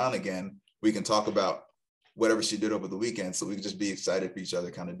comes around again, we can talk about whatever she did over the weekend. So we can just be excited for each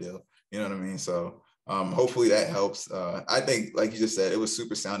other kind of deal. You know what I mean? So hopefully that helps. I think, like you just said, it was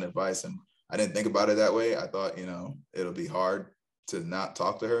super sound advice, and I didn't think about it that way. I thought, it'll be hard to not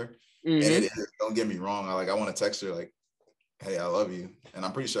talk to her. And it is, don't get me wrong. I want to text her like, hey, I love you. And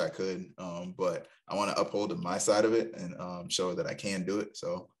I'm pretty sure I could, but I want to uphold my side of it and show her that I can do it.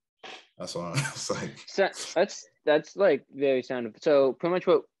 So that's why it's like. So that's like very sound. So pretty much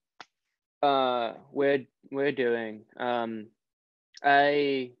what we're doing.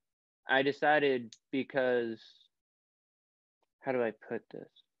 I decided because, how do I put this?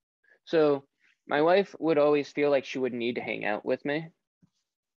 So my wife would always feel like she would need to hang out with me.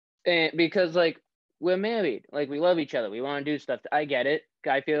 And because like we're married, like we love each other, we want to do stuff. I get it.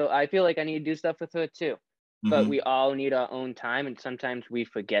 I feel like I need to do stuff with her too. But we all need our own time, and sometimes we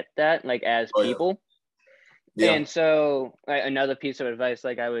forget that, like as people. Yeah. And so another piece of advice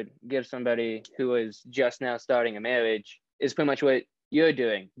like I would give somebody who is just now starting a marriage is pretty much what you're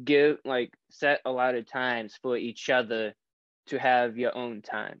doing. Set a lot of times for each other to have your own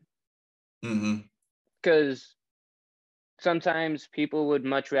time. Because sometimes people would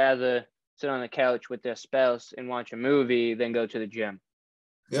much rather sit on the couch with their spouse and watch a movie than go to the gym.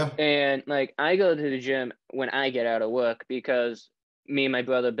 Yeah. And like I go to the gym when I get out of work because me and my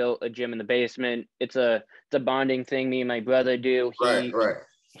brother built a gym in the basement. It's a bonding thing me and my brother do. Right.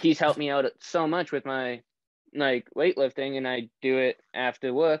 He's helped me out so much with my like weightlifting, and I do it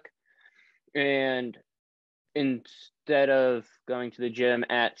after work. And instead of going to the gym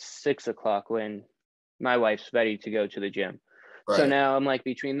at 6:00 when my wife's ready to go to the gym. Right. So now I'm like,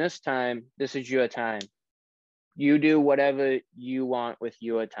 between this time, this is your time. You do whatever you want with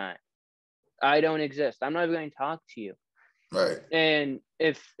your time. I don't exist. I'm not even going to talk to you. Right. And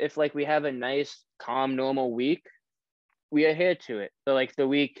if like we have a nice, calm, normal week, we adhere to it. So like the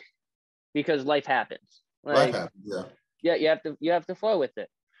week, because life happens. Like, life happens. Yeah. Yeah. You have to flow with it.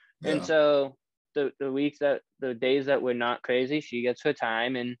 Yeah. And so the days that we're not crazy, she gets her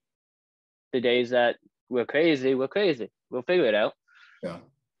time, and the days that we're crazy. We'll figure it out. Yeah.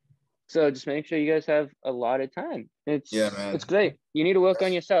 So just make sure you guys have a lot of time. Man. It's great. You need to work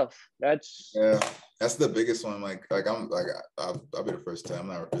on yourself. That's the biggest one. I'll be the first time. I'm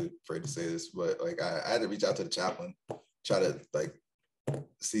not really afraid to say this, but like I had to reach out to the chaplain, try to like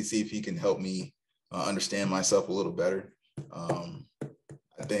see if he can help me understand myself a little better.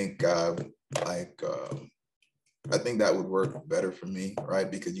 I think I think that would work better for me, right?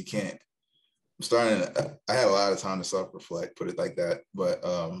 Because I have a lot of time to self-reflect, put it like that. But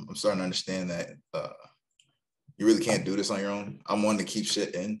I'm starting to understand that you really can't do this on your own. I'm one to keep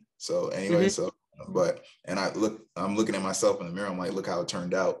shit in. So anyway, I'm looking at myself in the mirror. I'm like, look how it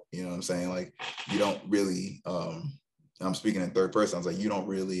turned out. You know what I'm saying? Like, you don't really, I'm speaking in third person. I was like, you don't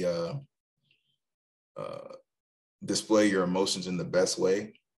really display your emotions in the best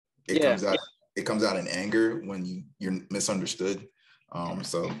way. It comes out in anger when you're misunderstood.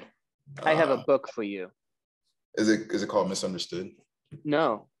 So I have a book for you. Is it called Misunderstood?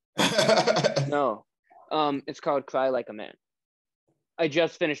 No. No. It's called Cry Like a Man. I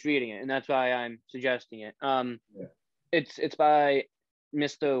just finished reading it, and that's why I'm suggesting it. It's by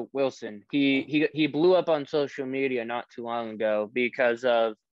Mr. Wilson. He blew up on social media not too long ago because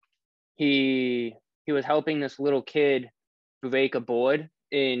of he was helping this little kid break a board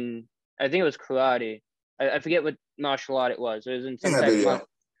in, I think it was karate. I forget what martial art it was. It was in some type of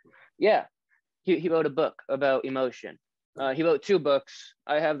yeah. He wrote a book about emotion. He wrote 2 books.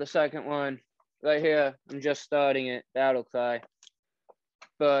 I have the second one right here. I'm just starting it, Battle Cry.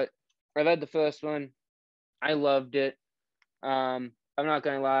 But I read the first one. I loved it. I'm not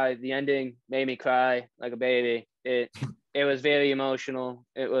gonna lie, the ending made me cry like a baby. It was very emotional.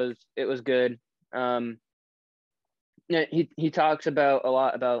 It was good. he talks about a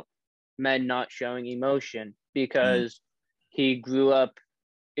lot about men not showing emotion because he grew up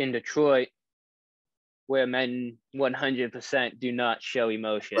in Detroit where men 100% do not show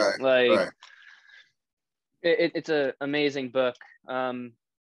emotion. Right. Like Right. it's an amazing book. I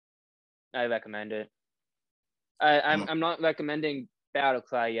recommend it. I'm not recommending Battle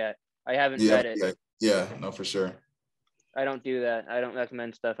Cry yet. I haven't read it. Yeah, no, for sure. I don't do that. I don't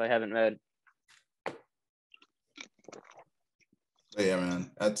recommend stuff I haven't read. But yeah,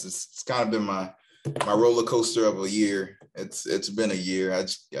 man, it's kind of been my roller coaster of a year. It's been a year.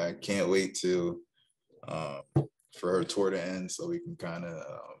 I can't wait to for her tour to end so we can kind of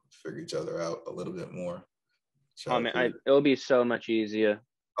figure each other out a little bit more. Oh man, it'll be so much easier.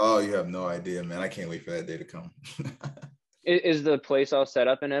 Oh, you have no idea, man. I can't wait for that day to come. Is the place all set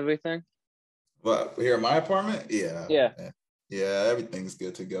up and everything? But here in my apartment, yeah, everything's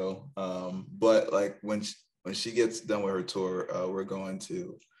good to go. But like when she gets done with her tour, we're going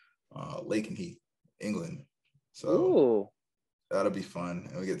to Lakenheath, England. So ooh, that'll be fun,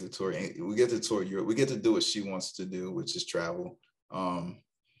 and we get to tour. We get to tour Europe. We get to do what she wants to do, which is travel.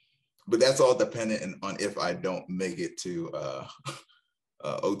 But that's all dependent on if I don't make it to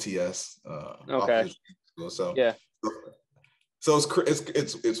OTS. okay. So yeah. So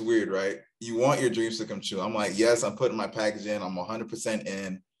it's weird, right? You want your dreams to come true. I'm like, yes, I'm putting my package in. I'm 100%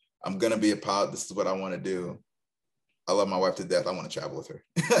 in. I'm gonna be a pilot. This is what I want to do. I love my wife to death. I want to travel with her.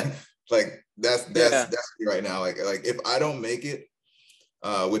 Like that's me right now. Like if I don't make it,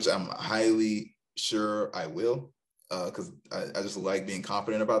 which I'm highly sure I will, because I just like being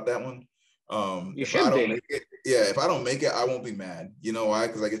confident about that one. If I don't make it, if I don't make it, I won't be mad. You know why?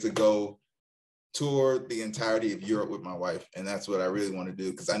 Because I get to go tour the entirety of Europe with my wife, and that's what I really want to do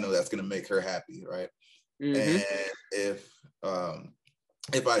because I know that's going to make her happy, right? Mm-hmm. And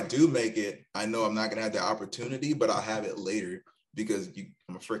if I do make it, I know I'm not going to have the opportunity, but I'll have it later because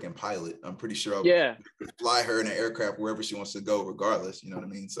I'm a freaking pilot. I'm pretty sure I'll fly her in an aircraft wherever she wants to go, regardless. You know what I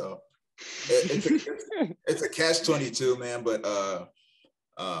mean? So it's a catch-22, man. But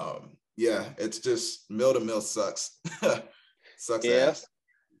it's just mill to mill sucks. Sucks ass.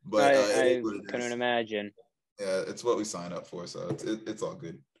 But I couldn't imagine. Yeah, it's what we signed up for, so it's all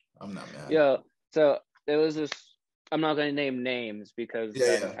good. I'm not mad. Yeah. So there was this. I'm not going to name names because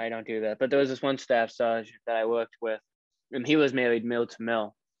I don't do that. But there was this one staff sergeant that I worked with, and he was married mill to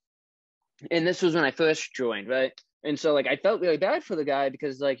mill. And this was when I first joined, right? And so like I felt really bad for the guy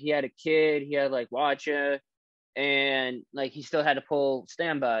because like he had a kid, he had like watcher, and like he still had to pull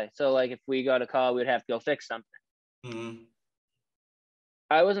standby. So like if we got a call, we'd have to go fix something. Mm-hmm.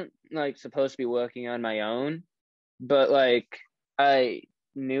 I wasn't like supposed to be working on my own, but like I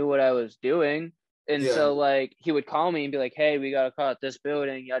knew what I was doing. And so like he would call me and be like, hey, we got a call at this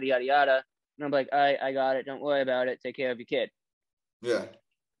building, yada, yada, yada. And I'm like, I got it. Don't worry about it. Take care of your kid. Yeah.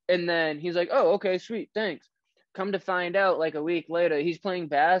 And then he's like, oh, okay, sweet. Thanks. Come to find out, like a week later, he's playing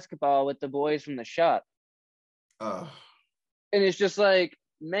basketball with the boys from the shop. And it's just like,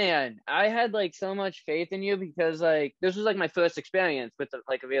 man, I had like so much faith in you because like this was like my first experience with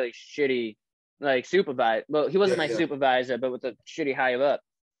like a really shitty like supervisor. Well, he wasn't my supervisor, but with a shitty higher up.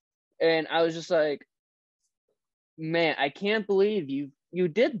 And I was just like, man, I can't believe you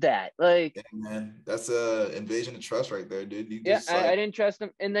did that. Like, yeah, man, that's a invasion of trust right there, dude. I didn't trust him,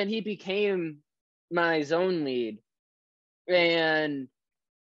 and then he became my zone lead, and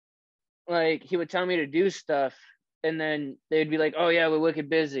like he would tell me to do stuff. And then they'd be like, oh, yeah, we're wicked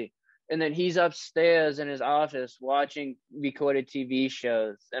busy. And then he's upstairs in his office watching recorded TV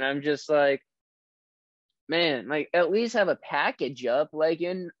shows. And I'm just like, man, like at least have a package up. Like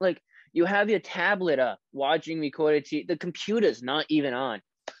you have your tablet up watching recorded TV. The computer's not even on.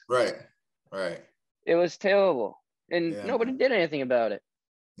 Right. It was terrible. And nobody did anything about it.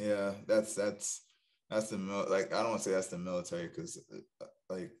 Yeah, that's the like I don't want to say that's the military because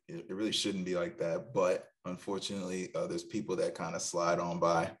like it really shouldn't be like that, but unfortunately there's people that kind of slide on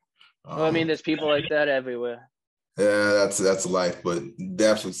by. Well, I mean, there's people like that everywhere. Yeah, that's life, but I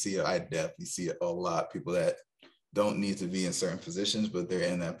definitely see it a lot. People that don't need to be in certain positions, but they're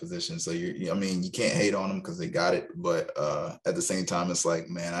in that position. So I mean, you can't hate on them because they got it, but at the same time, it's like,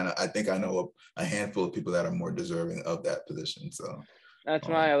 man, I think I know a handful of people that are more deserving of that position. So that's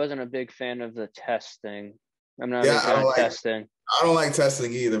why I wasn't a big fan of the testing. I'm not a big fan of testing. I don't like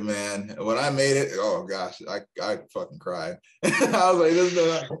testing either, man. When I made it, oh gosh, I fucking cried. I was like, this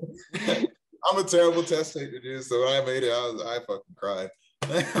is I'm a terrible test taker, dude. So when I made it, I fucking cried.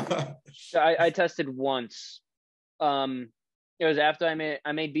 I tested once. It was after I made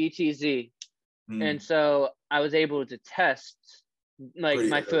BTZ, and so I was able to test like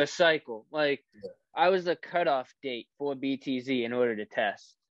my first cycle. Like I was the cutoff date for BTZ in order to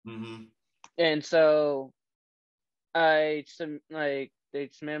test. Mm-hmm. And so they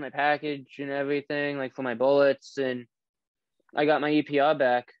submitted my package and everything, like for my bullets, and I got my EPR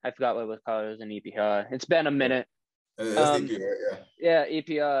back. I forgot what it was called. It was an EPR. It's been a minute. That's EPR, yeah. Yeah,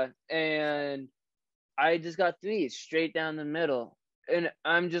 EPR. And I just got 3s straight down the middle. And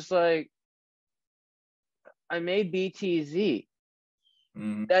I'm just like, I made BTZ.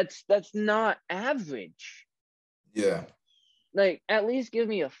 Mm-hmm. That's not average. Yeah. Like, at least give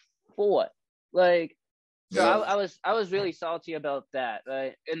me a 4. Like, so Yep. I was really salty about that,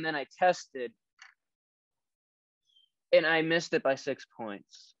 right? And then I tested, and I missed it by 6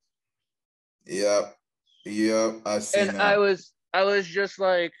 points. Yep. I seen And that. I was just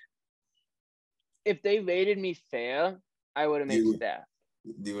like, if they rated me fair, I would have made staff.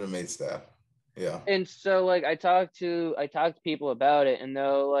 You would have made staff. Yeah. And so like I talked to people about it, and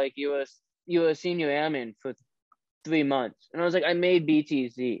they're like, you were a senior airman for 3 months, and I was like, I made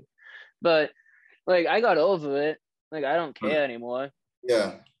BTZ, but like I got over it. Like I don't care anymore.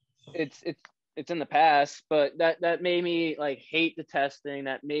 Yeah. It's in the past, but that made me like hate the testing.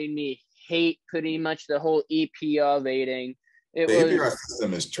 That made me hate pretty much the whole EPR rating. The EPR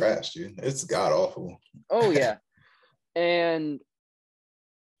system is trash, dude. It's god awful. Oh yeah. And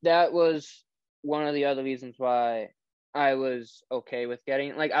that was one of the other reasons why I was okay with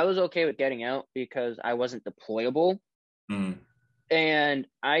getting out because I wasn't deployable. Mm. And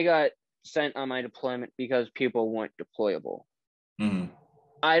I got sent on my deployment because people weren't deployable. Mm.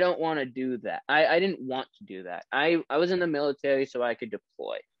 I don't want to do that. I didn't want to do that. I was in the military so I could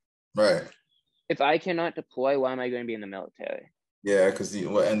deploy. Right. If I cannot deploy, why am I going to be in the military? Yeah, because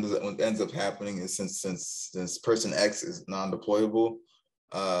what ends up happening is since person X is non-deployable,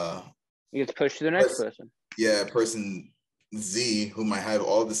 You get to push to the next person. Yeah, person Z who might have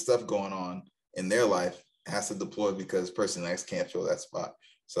all this stuff going on in their life has to deploy because person X can't fill that spot.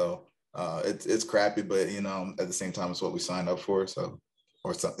 So it's crappy, but at the same time, it's what we signed up for. So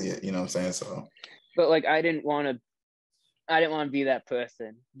or something, you know what I'm saying? So, but like I didn't want to be that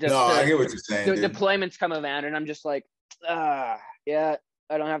person. I get what you're saying. Deployments come around, and I'm just like, yeah,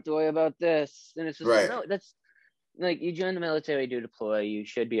 I don't have to worry about this. And it's just right. No, that's like you join the military to deploy. You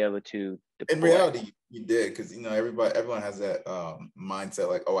should be able to deploy. In reality, you did because everyone has that mindset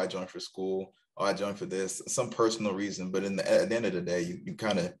like, oh, I joined for school, oh, I joined for this, some personal reason. But at the end of the day, you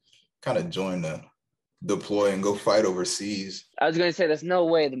kind of join to deploy and go fight overseas. I was going to say, there's no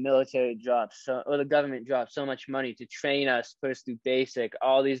way the military or the government drops so much money to train us first through basic,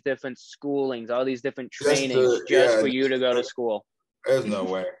 all these different schoolings, all these different trainings for you to go to school. There's no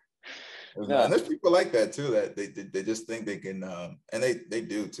way. And there's people like that too, that they just think they can, and they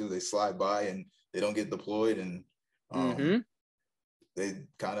do too. They slide by and they don't get deployed, and they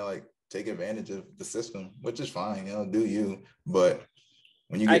kind of like take advantage of the system, which is fine, do you? But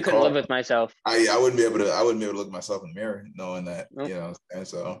when you get I couldn't live with myself. I wouldn't be able to look myself in the mirror knowing that, nope. And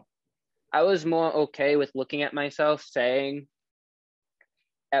so I was more okay with looking at myself saying,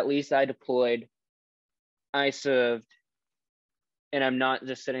 at least I deployed, I served, and I'm not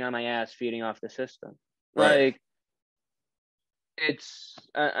just sitting on my ass feeding off the system. Right. Like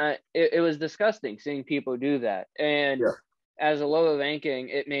it was disgusting seeing people do that. And as a lower ranking,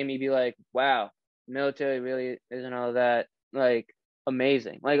 it made me be like, wow, military really isn't all that like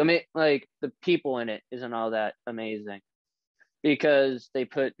amazing. Like the people in it isn't all that amazing because they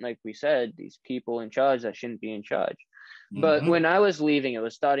put, like we said, these people in charge that shouldn't be in charge. But when I was leaving, it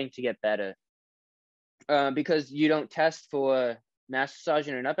was starting to get better because you don't test for Master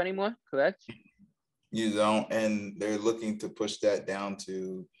Sergeant and up anymore, correct? You don't, and they're looking to push that down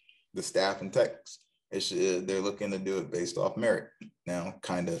to the staff and techs. They're looking to do it based off merit now,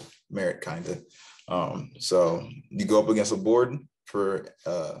 merit. So you go up against a board for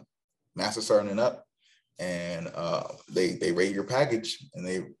Master Sergeant and up, and they rate your package and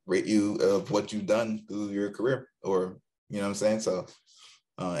they rate you of what you've done through your career, or you know what I'm saying. So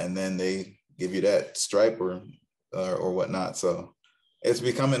and then they give you that stripe or whatnot. So it's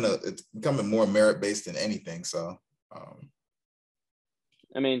becoming more merit based than anything. So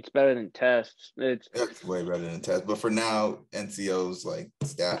I mean, it's better than tests. It's way better than tests. But for now, NCOs like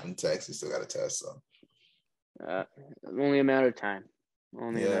staff and techs, you still got to test. So only a matter of time.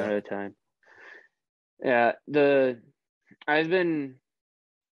 A matter of time. Yeah, I've been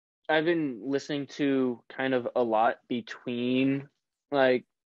listening to kind of a lot between like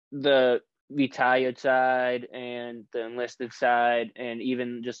the retired side and the enlisted side and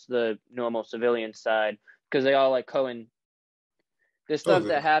even just the normal civilian side, because they all like there's stuff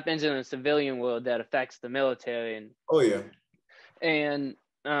that happens in the civilian world that affects the military, and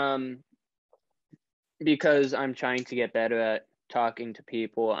because I'm trying to get better at talking to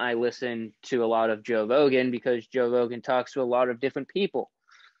people, I listen to a lot of Joe Rogan because Joe Rogan talks to a lot of different people.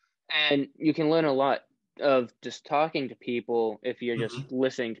 And you can learn a lot of just talking to people if you're just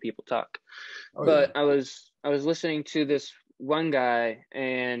listening to people talk. Oh, But yeah. I was listening to this one guy,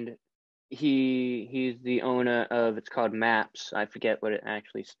 and he's the owner of, it's called MAPS. I forget what it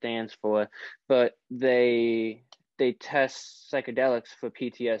actually stands for, but they test psychedelics for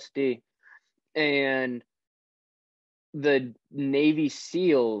PTSD. And the Navy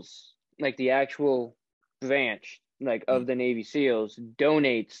SEALs, like the actual branch, like of the Navy SEALs,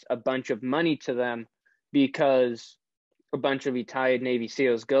 donates a bunch of money to them because a bunch of retired Navy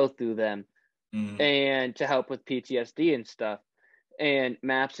SEALs go through them and to help with PTSD and stuff. And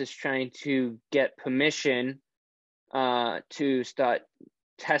MAPS is trying to get permission to start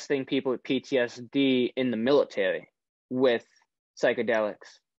testing people with PTSD in the military with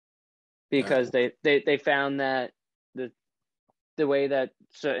psychedelics, because they found that the way that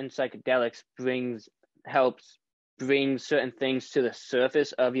certain psychedelics helps bring certain things to the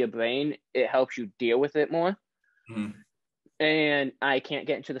surface of your brain, it helps you deal with it more. And I can't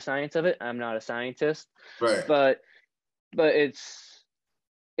get into the science of it. I'm not a scientist. Right. But it's,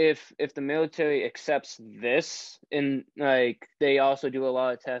 if the military accepts this, and like they also do a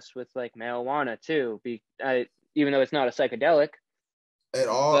lot of tests with like marijuana too, even though it's not a psychedelic. In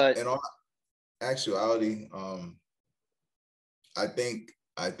all actuality, I think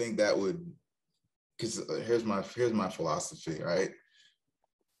that would, because here's my philosophy, right?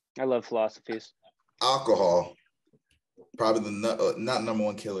 I love philosophies. Alcohol, probably the not number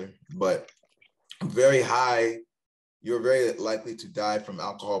one killer, but very high. You're very likely to die from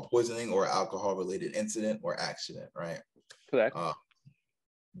alcohol poisoning or alcohol related incident or accident, right? Correct.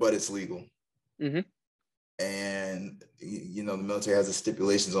 But it's legal. And you know, the military has the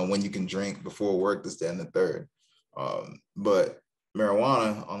stipulations on when you can drink before work, this, that, and the third. But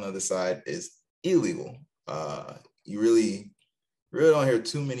marijuana on the other side is illegal. You really don't hear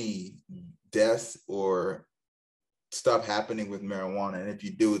too many deaths or stuff happening with marijuana, and if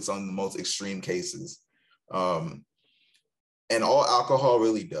you do, it's on the most extreme cases. And all alcohol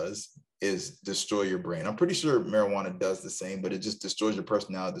really does is destroy your brain. I'm pretty sure marijuana does the same, but it just destroys your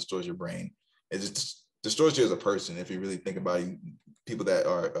personality, destroys your brain. It just destroys you as a person. If you really think about it, people that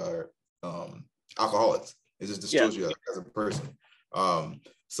are alcoholics, it just destroys you as a person.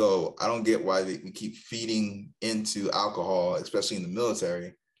 So I don't get why we keep feeding into alcohol, especially in the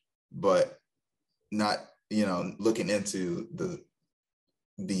military, but not, you know, looking into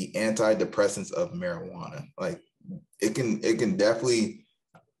the antidepressants of marijuana. Like it can definitely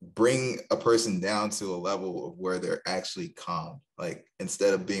bring a person down to a level of where they're actually calm. Like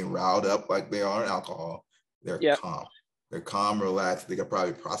instead of being riled up like they are in alcohol, they're calm. They're calm, relaxed. They can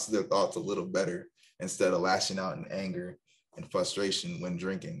probably process their thoughts a little better instead of lashing out in anger and frustration when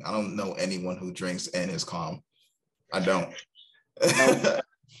drinking. I don't know anyone who drinks and is calm. I don't. No,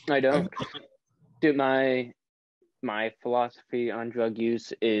 I don't. Dude, my philosophy on drug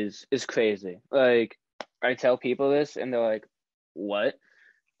use is crazy. Like, I tell people this and they're like, what?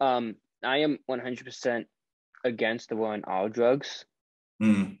 I am 100% against the war on all drugs.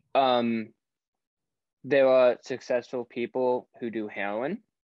 There are successful people who do heroin.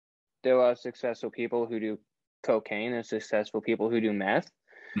 There are successful people who do cocaine. There's successful people who do meth.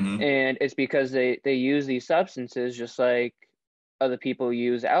 And it's because they use these substances just like other people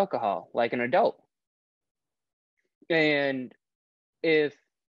use alcohol, like an adult. And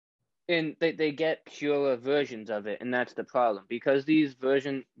they get purer versions of it, and that's the problem. Because these drugs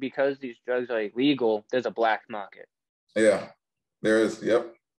are illegal, there's a black market. Yeah, there is.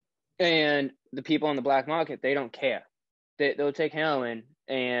 Yep. And the people on the black market, they don't care. They'll take heroin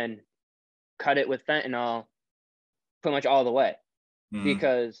and cut it with fentanyl pretty much all the way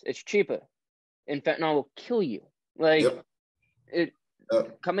because it's cheaper, and fentanyl will kill you. Like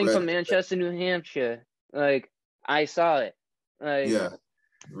coming from Manchester, New Hampshire, like I saw it. Like,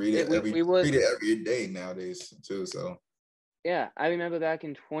 read it every day nowadays too. So yeah, I remember back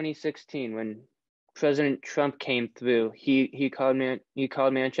in 2016 when President Trump came through. He called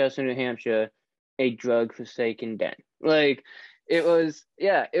Manchester, New Hampshire, a drug-forsaken den. Like it was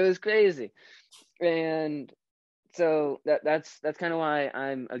crazy. And so that's kind of why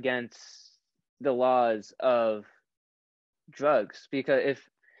I'm against the laws of drugs, because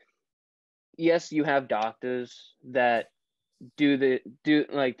yes, you have doctors that do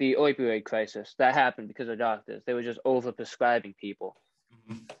like the opioid crisis that happened because of doctors. They were just over prescribing people.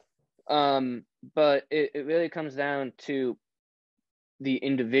 But it really comes down to the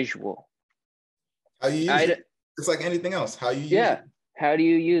individual. How you use it. It's like anything else. How you use it. How do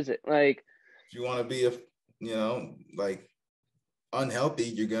you use it? Like if you want to be like unhealthy,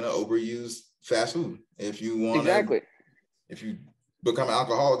 you're gonna overuse fast food. If you want to, if you become an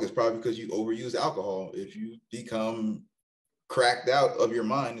alcoholic, it's probably because you overuse alcohol. If you become cracked out of your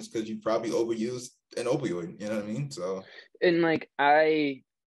mind, it's because you probably overused an opioid. You know what I mean? So, and like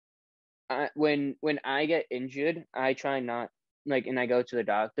when I get injured, I try not like, and I go to the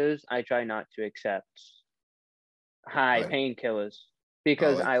doctors, I try not to accept high painkillers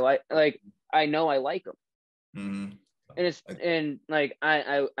because I I know I like them. Mm-hmm. And it's and like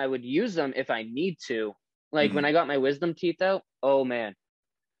I would use them if I need to. Like when I got my wisdom teeth out, oh man.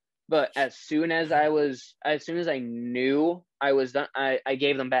 But as soon as I knew I was done, I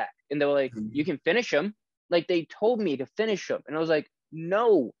gave them back. And they were like, you can finish them. Like they told me to finish them. And I was like,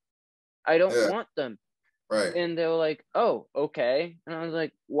 no, I don't want them. Right. And they were like, oh, okay. And I was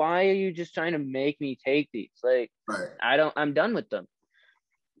like, why are you just trying to make me take these? Like, I'm done with them.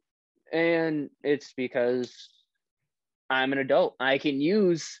 And it's because I'm an adult. I can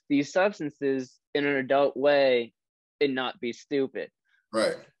use these substances in an adult way and not be stupid.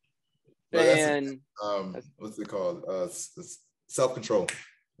 Right. Well, and what's it called? Self-control.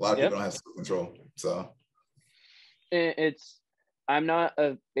 A lot of people don't have self-control. So I'm not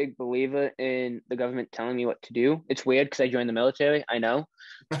a big believer in the government telling me what to do. It's weird because I joined the military, I know.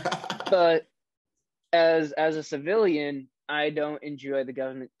 But as a civilian, I don't enjoy the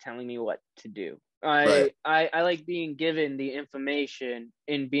government telling me what to do. I like being given the information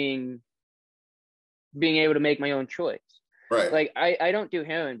and being able to make my own choice. Right. Like I don't do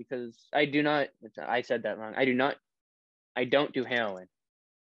heroin because I said that wrong. I don't do heroin,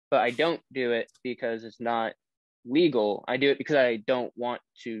 but I don't do it because it's not legal. I do it because I don't want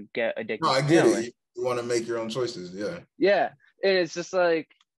to get addicted to heroin. You want to make your own choices. Yeah. Yeah. And it's just like,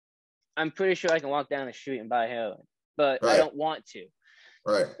 I'm pretty sure I can walk down the street and buy heroin, but I don't want to.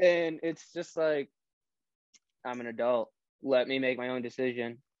 Right. And it's just like, I'm an adult. Let me make my own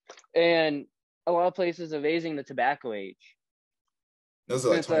decision. And a lot of places are raising the tobacco age. Those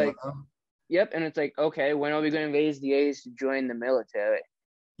are like 21 now? Yep. And it's like, okay, when are we going to raise the age to join the military?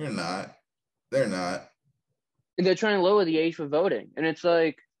 They're not. They're not. And they're trying to lower the age for voting. And it's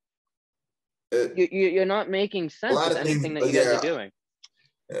like, you're not making sense with anything that you guys are doing.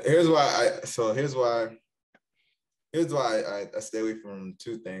 Here's why I stay away from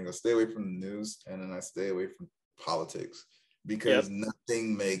two things. I stay away from the news, and then I stay away from politics, because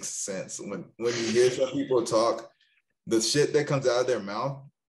nothing makes sense. When you hear some people talk, the shit that comes out of their mouth,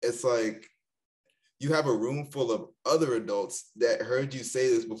 it's like you have a room full of other adults that heard you say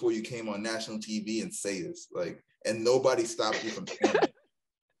this before you came on national TV and say this, like, and nobody stopped you from saying it.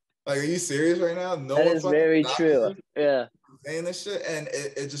 Like, are you serious right now? That is very true. Yeah. Saying this shit, and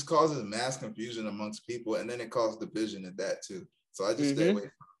it just causes mass confusion amongst people, and then it causes division at that too. So I just stay away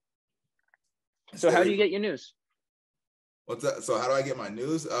from it. So how do you get your news? What's that? So how do I get my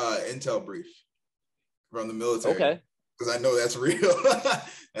news? Intel brief from the military. Okay. Because I know that's real.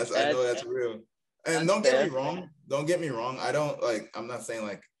 I know that's real. And don't get me wrong. Don't get me wrong. I don't I'm not saying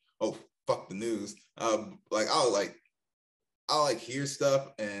like, oh, fuck the news. I'll hear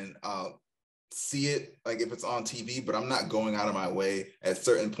stuff and I'll see it like if it's on TV, but I'm not going out of my way at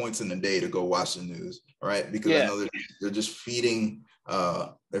certain points in the day to go watch the news, right? Because I know they're just feeding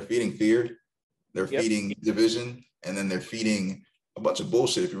fear, they're feeding division, and then they're feeding a bunch of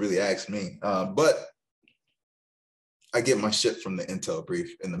bullshit if you really ask me. But I get my shit from the intel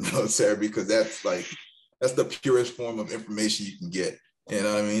brief in the military, because that's the purest form of information you can get. You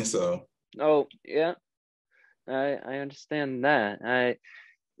know what I mean? So. Oh yeah, I understand that.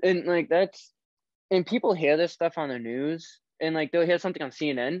 And people hear this stuff on the news, and like they'll hear something on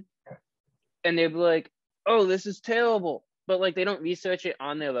CNN, and they'll be like, "Oh, this is terrible," but like they don't research it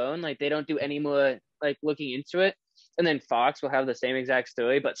on their own. Like they don't do any more like looking into it. And then Fox will have the same exact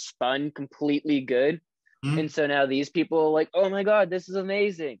story, but spun completely good. Mm-hmm. And so now these people are like, oh my God, this is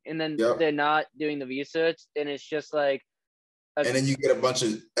amazing. And then they're not doing the research. And it's just like. And then you get a bunch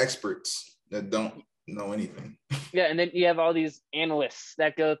of experts that don't know anything. Yeah. And then you have all these analysts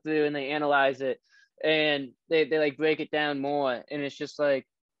that go through and they analyze it, and they like break it down more. And it's just like,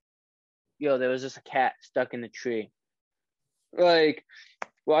 yo, there was just a cat stuck in the tree. Like,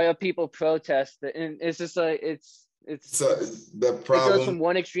 why are people protesting? And it's just like, it's the problem. It goes from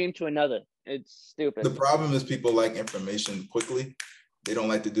one extreme to another. It's stupid. The problem is people like information quickly. They don't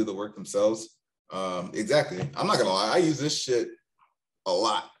like to do the work themselves. Exactly. I'm not gonna lie. I use this shit a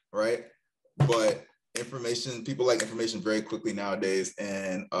lot, right? But people like information very quickly nowadays.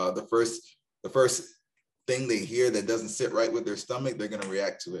 And the first thing they hear that doesn't sit right with their stomach, they're gonna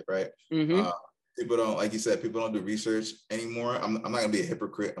react to it, right? Mm-hmm. people don't, like you said, people don't do research anymore. I'm not gonna be a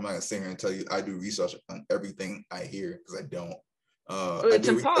hypocrite. I'm not gonna sit here and tell you I do research on everything I hear, because I don't. It's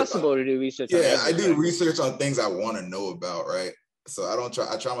impossible to do research on I do everything. research on things I want to know about, right? So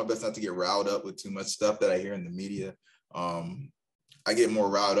I try my best not to get riled up with too much stuff that I hear in the media. I get more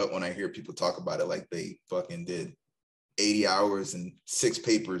riled up when I hear people talk about it like they fucking did 80 hours and 6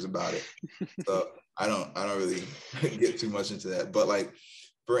 papers about it. So I don't really get too much into that. But like,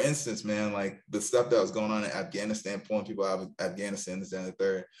 for instance, man, like the stuff that was going on in Afghanistan, pulling people out of Afghanistan, this and the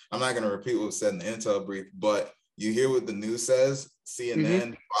third. I'm not going to repeat what was said in the intel brief, but you hear what the news says,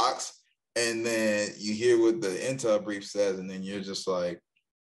 CNN, Fox, and then you hear what the intel brief says, and then you're just like,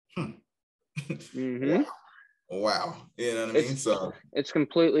 wow. You know what I mean? So it's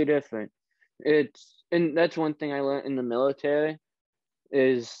completely different. And that's one thing I learned in the military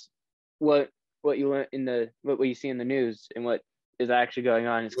is what you learn in what you see in the news and what is actually going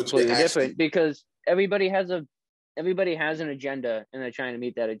on is completely different, because everybody has an agenda and they're trying to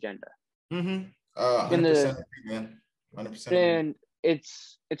meet that agenda. 100%, man. 100%. And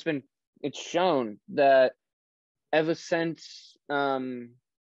it's shown that ever since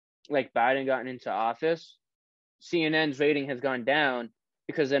like Biden gotten into office, CNN's rating has gone down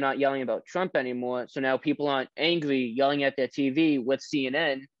because they're not yelling about Trump anymore. So now people aren't angry yelling at their TV with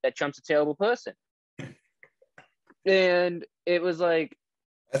CNN that Trump's a terrible person. And it was like,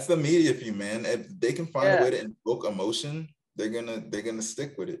 that's the media for you, man. If they can find a way to invoke emotion, they're gonna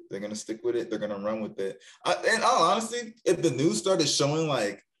stick with it. They're gonna stick with it. They're gonna run with it. And all honesty, if the news started showing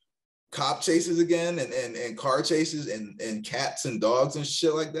like cop chases again and car chases and cats and dogs and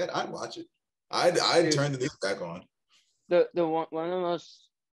shit like that, I'd watch it. I'd turn the news back on. One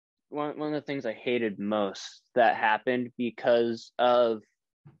of the things I hated most that happened because of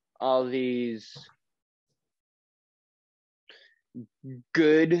all these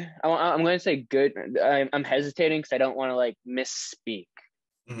good, I'm going to say good, I'm hesitating because I don't want to like misspeak.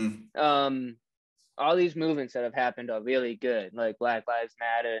 All these movements that have happened are really good, like Black Lives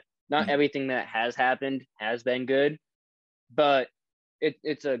Matter. Not everything that has happened has been good, but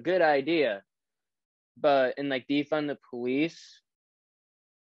it's a good idea. But in like defund the police,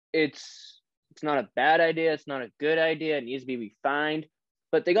 it's not a bad idea, it's not a good idea, it needs to be refined.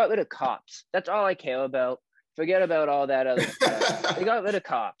 But they got rid of cops. That's all I care about. Forget about all that other stuff. They got rid of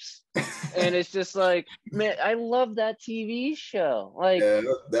cops. And it's just like, man, I love that TV show. Like, yeah,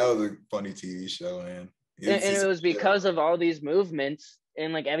 that was a funny TV show, man. And it was because of all these movements,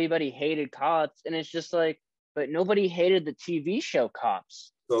 and like everybody hated cops, and it's just like, but nobody hated the TV show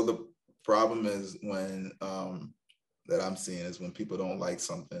Cops. So the problem is when that I'm seeing is when people don't like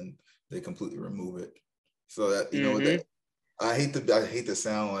something, they completely remove it. So that you know that I hate to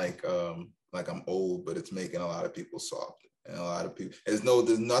sound like I'm old, but it's making a lot of people soft. And a lot of people, there's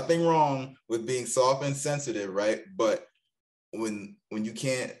nothing wrong with being soft and sensitive, right? But when you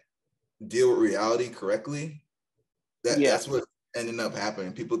can't deal with reality correctly, that's what ended up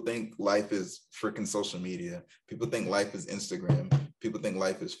happening. People think life is freaking social media. People think life is Instagram. People think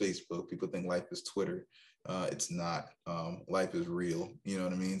life is Facebook. People think life is Twitter. It's not. Life is real. You know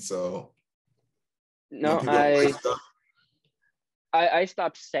what I mean? So no, I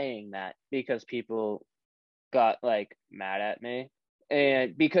stopped saying that because people got like mad at me,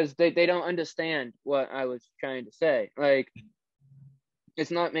 and because they don't understand what I was trying to say. Like, it's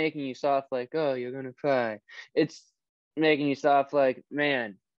not making you soft like, oh, you're gonna cry. It's making you soft like,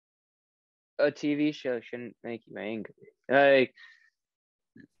 man, a TV show shouldn't make you angry. Like,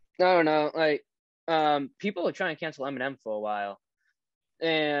 I don't know, like people were trying to cancel Eminem for a while,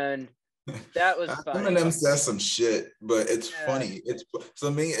 and that was funny. Eminem says some shit, but it's funny. It's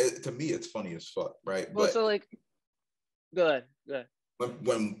to me, it's funny as fuck, right? Well, but so like, go ahead.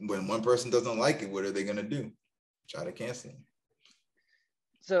 When one person doesn't like it, what are they gonna do? Try to cancel him.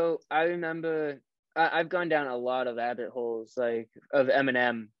 So I remember I've gone down a lot of rabbit holes like of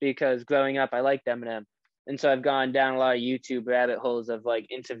Eminem, because growing up I liked Eminem, and so I've gone down a lot of YouTube rabbit holes of like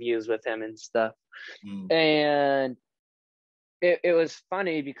interviews with him and stuff. And it was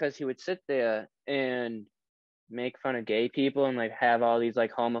funny because he would sit there and make fun of gay people and like have all these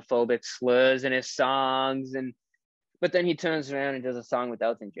like homophobic slurs in his songs, but then he turns around and does a song with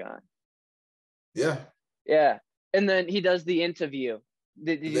Elton John. Yeah. And then he does the interview.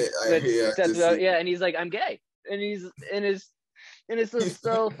 And he's like, I'm gay. And it's just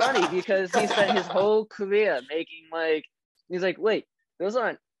so funny because he spent his whole career making like, he's like, wait, those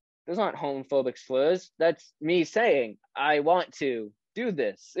aren't homophobic slurs. That's me saying I want to do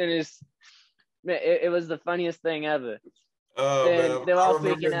this. And it was the funniest thing ever. And they're all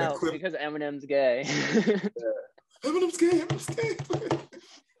freaking out because Eminem's gay. Eminem's gay.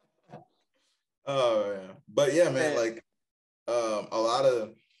 Oh yeah, but yeah, man, And, like a lot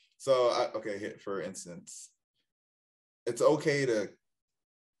of okay, here, for instance, it's okay to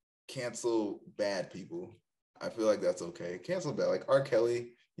cancel bad people. I feel like that's okay. Cancel bad, like R.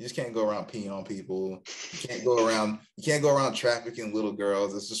 Kelly. You just can't go around peeing on people. You can't go around trafficking little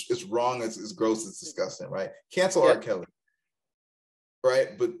girls. It's wrong. It's gross. It's disgusting, right? Cancel R. yep. Kelly,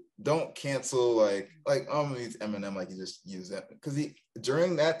 right? But don't cancel like he's Eminem, like you just use that because he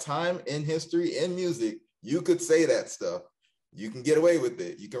during that time in history in music, you could say that stuff. You can get away with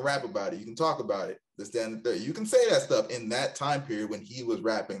it. You can rap about it. You can talk about it. This, that, and the third. You can say that stuff in that time period when he was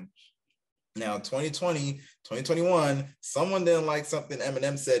rapping. Now, 2020, 2021, someone didn't like something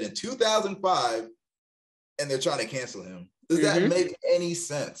Eminem said in 2005, and they're trying to cancel him. Does that make any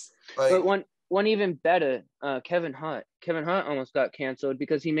sense? Like, but one even better, Kevin Hart. Kevin Hart almost got canceled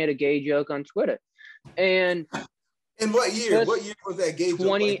because he made a gay joke on Twitter. And in what year? What year was that gay joke?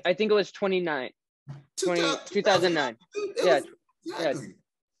 Like, I think it was 2009. 2009. Yeah, exactly. Yeah,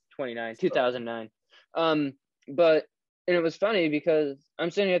 29, 2009. But and it was funny because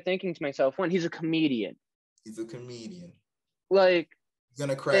I'm sitting here thinking to myself, one, he's a comedian. He's a comedian. Like, he's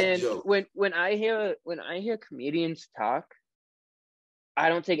gonna crack jokes. When I hear comedians talk, I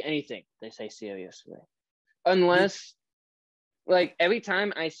don't take anything they say seriously. Unless like every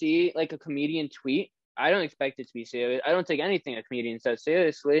time I see like a comedian tweet, I don't expect it to be serious. I don't take anything a comedian says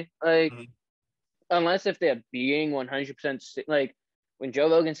seriously. Like unless if they're being 100% like when Joe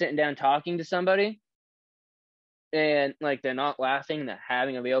Rogan's sitting down talking to somebody and like they're not laughing, they're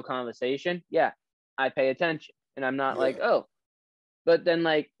having a real conversation, yeah, I pay attention and I'm not like, oh. But then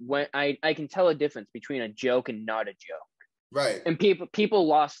like when I can tell a difference between a joke and not a joke. Right. And people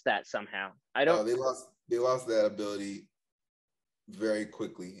lost that somehow. I don't they lost that ability very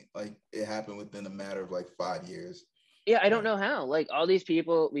quickly. Like it happened within a matter of like 5 years. Yeah, I don't know how. Like all these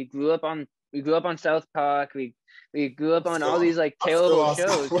people we grew up on South Park, we grew up on all these like terrible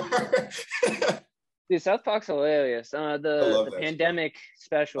shows. Dude, South Park's hilarious. The pandemic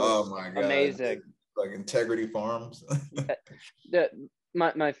special. Oh my god, amazing. Like Integrity Farms.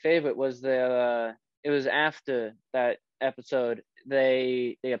 My favorite was it was after that episode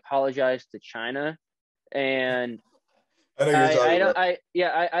they apologized to China, and I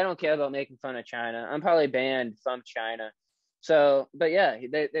don't care about making fun of China. I'm probably banned from China. So, but yeah,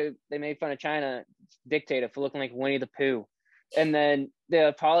 they made fun of China dictator for looking like Winnie the Pooh. And then the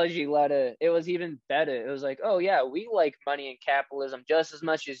apology letter, it was even better. It was like, oh yeah, we like money and capitalism just as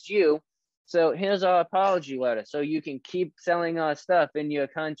much as you. So here's our apology letter so you can keep selling our stuff in your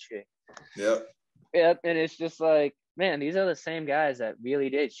country. Yep. And it's just like, man, these are the same guys that really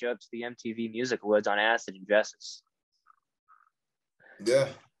did show up to the MTV Music Awards on acid and dresses. Yeah.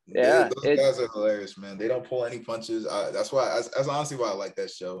 Yeah. Those guys are hilarious, man. They don't pull any punches. That's honestly why I like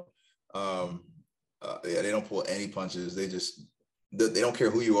that show. They don't pull any punches. They don't care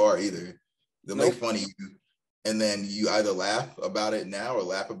who you are either. They'll make fun of you. And then you either laugh about it now or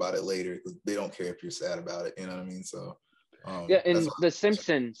laugh about it later because they don't care if you're sad about it. You know what I mean? So yeah, and The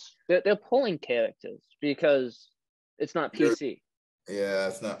Simpsons, they're pulling characters because it's not PC. Yeah,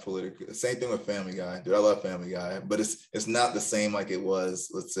 it's not political. Same thing with Family Guy. Dude, I love Family Guy, but it's not the same like it was,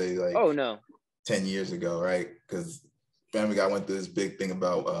 let's say, like 10 years ago, right? Because Family Guy went through this big thing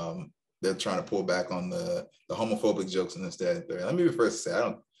about they're trying to pull back on the homophobic jokes and this, that, and third. Let me be first to say, I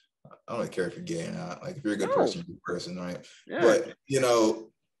don't really care if you're gay or not. Like if you're a good person, you're a good person, right? Yeah. But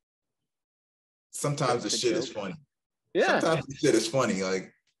sometimes the shit is funny. Yeah. Sometimes the shit is funny.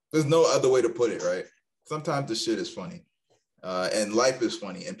 Like there's no other way to put it, right? Sometimes the shit is funny. And life is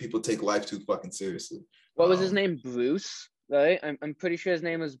funny, and people take life too fucking seriously. What was his name? Bruce, right? I'm pretty sure his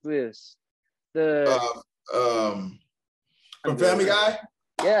name was Bruce. From Family Guy?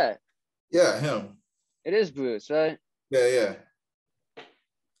 Yeah. Yeah, him. It is Bruce, right? Yeah.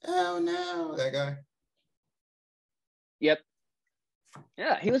 Oh no, that guy. Yep.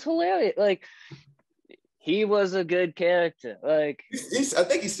 Yeah, he was hilarious. Like, he was a good character. Like, I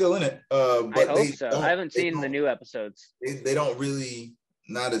think he's still in it. But I hope so. I haven't seen the new episodes. They don't really,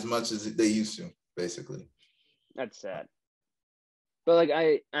 not as much as they used to, basically. That's sad. But like,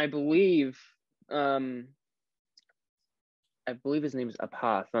 I believe his name is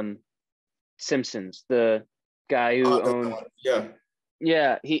Apath from Simpsons, the guy who owned.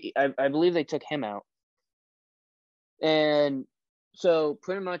 Yeah. I believe they took him out. And so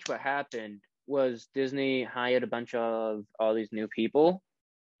pretty much what happened was Disney hired a bunch of all these new people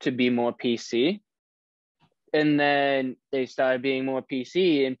to be more PC. And then they started being more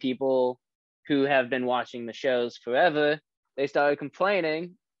PC, and people who have been watching the shows forever, they started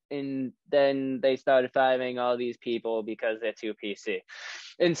complaining, and then they started firing all these people because they're too PC.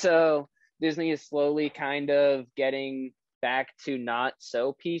 And so Disney is slowly kind of getting back to not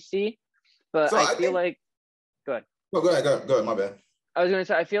so PC. But So I feel like, go ahead. Oh, go ahead. My bad. I was going to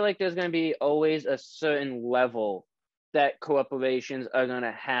say, I feel like there's going to be always a certain level that corporations are going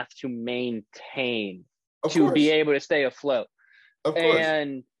to have to maintain Of to be course. able to stay afloat. Of course.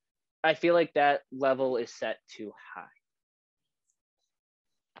 And I feel like that level is set too high.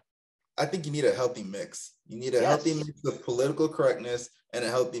 I think you need a healthy mix. You need a healthy mix of political correctness and a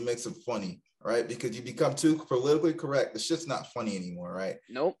healthy mix of funny, right? Because you become too politically correct, the shit's not funny anymore, right?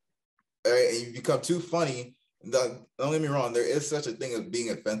 Nope. All right, and you become too funny. Don't get me wrong, there is such a thing as being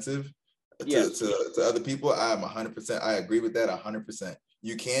offensive to other people. I'm 100%. I agree with that 100%.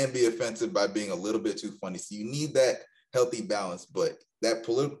 You can be offensive by being a little bit too funny. So you need that healthy balance, but that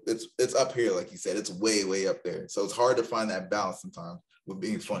political, it's up here, like you said, it's way up there. So it's hard to find that balance sometimes with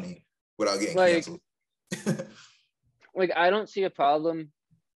being funny without getting canceled. Like I don't see a problem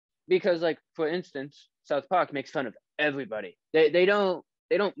because, like, for instance, South Park makes fun of everybody. They don't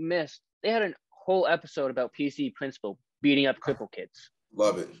miss. They had a whole episode about PC Principal beating up cripple kids.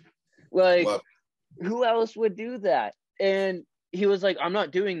 Love it. Like, who else would do that? And he was like, I'm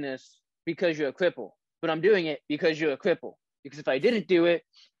not doing this because you're a cripple, but I'm doing it because you're a cripple. Because if I didn't do it,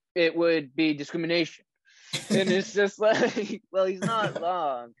 it would be discrimination. And it's just like, well, he's not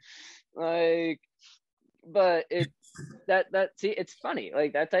wrong. Like, but see, it's funny.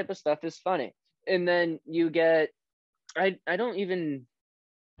 Like, that type of stuff is funny. And then you get, I don't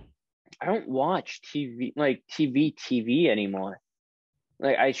watch TV, like TV anymore.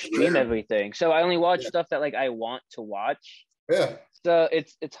 Like, I stream everything. So I only watch stuff that, like, I want to watch. Yeah. So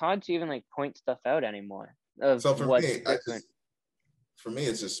it's hard to even, like, point stuff out anymore. So for me,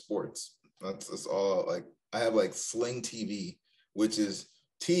 it's just sports. That's all. Like, I have like Sling TV, which is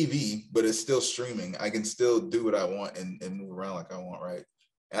TV, but it's still streaming. I can still do what I want and move around like I want, right?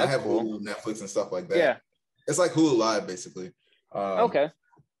 And I have Hulu, Netflix, and stuff like that. Yeah. It's like Hulu Live, basically. Okay.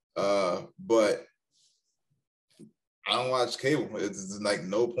 But I don't watch cable. It's like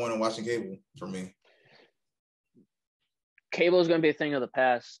no point in watching cable for me. Cable is going to be a thing of the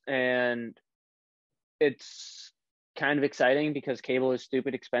past, and it's kind of exciting because cable is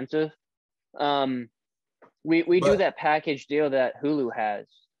stupid expensive. We do that package deal that Hulu has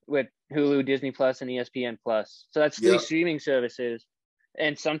with Hulu, Disney Plus, and ESPN Plus. So that's 3 streaming services.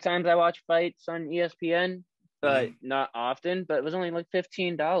 And sometimes I watch fights on ESPN, but not often. But it was only like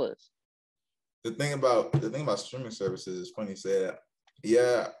 $15. The thing about streaming services is funny you say that.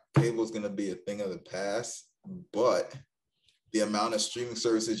 Yeah, cable is gonna be a thing of the past, but the amount of streaming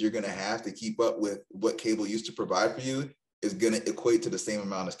services you're gonna have to keep up with what cable used to provide for you is gonna equate to the same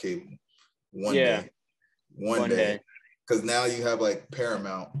amount as cable. One day. Because now you have like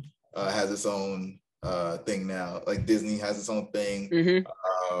Paramount has its own thing now. Like Disney has its own thing.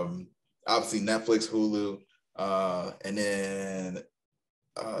 Obviously Netflix, Hulu, and then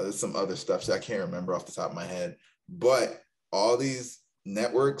there's some other stuff that I can't remember off the top of my head. But all these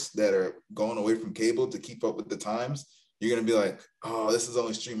networks that are going away from cable to keep up with the times, you're gonna be like, oh, this is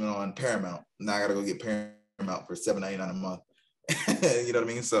only streaming on Paramount. Now I gotta go get Paramount for $7.99 a month. You know what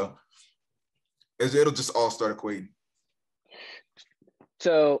I mean? So it'll just all start equating.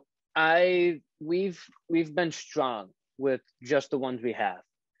 So we've been strong with just the ones we have.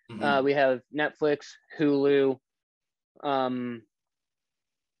 We have Netflix, Hulu,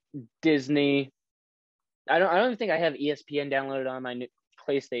 Disney. I don't even think I have ESPN downloaded on my new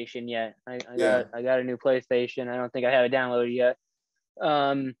PlayStation yet. I got a new PlayStation. I don't think I have it downloaded yet.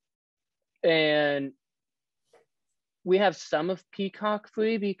 And we have some of Peacock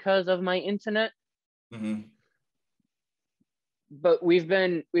free because of my internet. But we've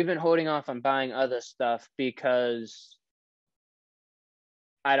been holding off on buying other stuff because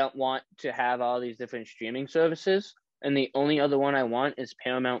I don't want to have all these different streaming services. And the only other one I want is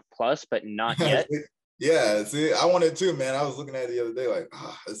Paramount Plus, but not yet. Yeah, see, I want it too, man. I was looking at it the other day, like,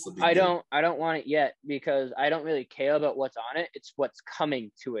 this will be good. I don't want it yet because I don't really care about what's on it. It's what's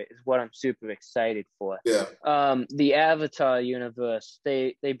coming to it is what I'm super excited for. Yeah. The Avatar universe,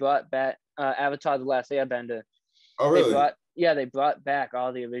 they brought back Avatar: The Last Airbender. Oh, really? They brought back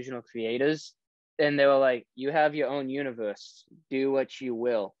all the original creators, and they were like, "You have your own universe. Do what you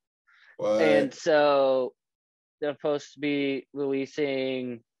will." What? And so they're supposed to be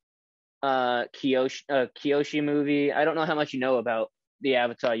releasing Kyoshi movie. I don't know how much you know about the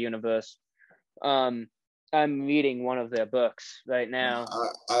Avatar universe. I'm reading one of their books right now.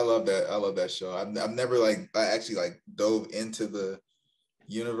 I love that. I love that show. I've never I actually dove into the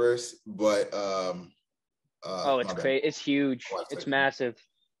universe, but it's great. It's huge. It's massive.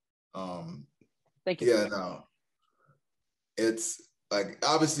 Thank you. Yeah, no. It's like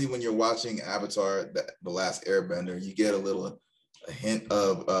obviously when you're watching Avatar, the Last Airbender, you get a hint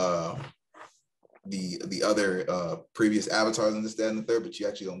of the other previous avatars and this, that, and the third, but you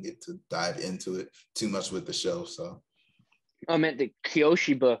actually don't get to dive into it too much with the show. So I meant the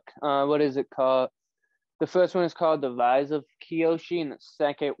Kyoshi book. What is it called? The first one is called The Rise of Kyoshi, and the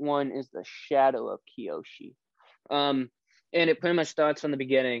second one is The Shadow of Kyoshi. And it pretty much starts from the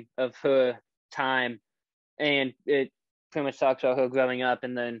beginning of her time, and it pretty much talks about her growing up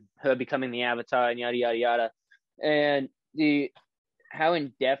and then her becoming the Avatar and yada yada yada. And how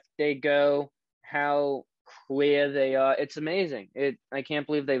in depth they go, how clear they are. It's amazing. I can't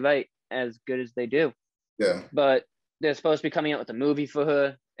believe they write as good as they do. yeah. But they're supposed to be coming out with a movie for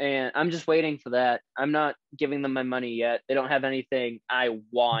her, and I'm just waiting for that. I'm not giving them my money yet. They don't have anything I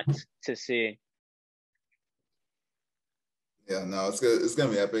want to see. Yeah, no, it's good. It's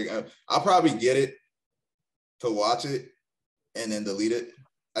gonna be epic. I'll probably get it to watch it and then delete it.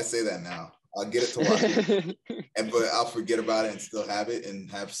 I say that now. I'll get it to watch it, but I'll forget about it and still have it and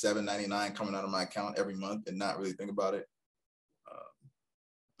have $7.99 coming out of my account every month and not really think about it.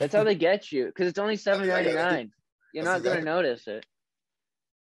 That's how they get you, because it's only $7.99. You're not going to notice it.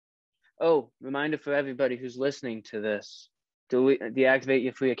 Oh, reminder for everybody who's listening to this: deactivate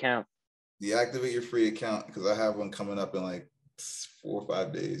your free account. Deactivate your free account, because I have one coming up in like 4 or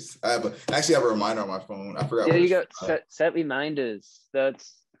 5 days. I actually have a reminder on my phone. I forgot. There you go. Set reminders.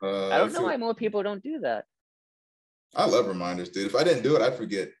 That's. I don't know why more people don't do that. I love reminders, dude. If I didn't do it, I'd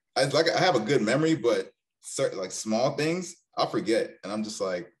forget. I have a good memory, but certain like small things I'll forget, and I'm just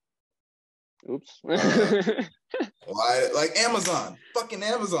like, oops. Why? Like Amazon, fucking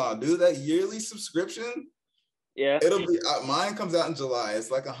Amazon, dude. That yearly subscription. Yeah. It'll be mine comes out in July. It's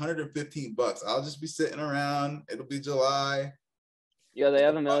like $115. I'll just be sitting around. It'll be July. Yeah, they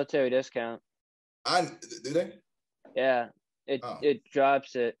have a military discount. Do they? Yeah. It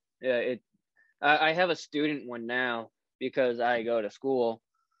drops it. Yeah, I have a student one now because I go to school,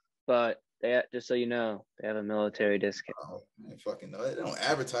 but just so you know, they have a military discount. Oh, I fucking know. They don't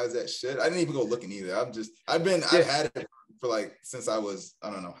advertise that shit. I didn't even go looking either. I've had it for like since I was, I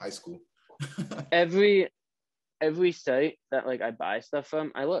don't know, high school. Every site that like I buy stuff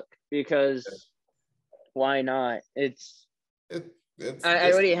from, I look, because why not?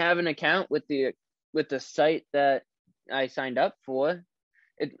 I already have an account with the site that I signed up for.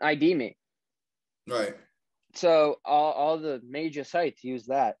 It ID me. Right. So all the major sites use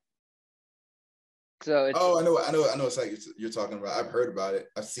that. So it's, I know what site you're talking about. I've heard about it.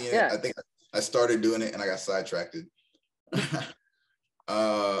 I've seen it. I think I started doing it and I got sidetracked.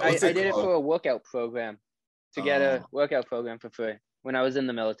 I did it for a workout program, to get a workout program for free when I was in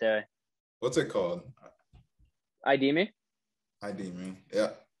the military. What's it called? ID me. ID me.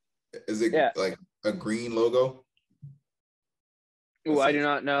 Yeah. Is it like a green logo? Oh, I do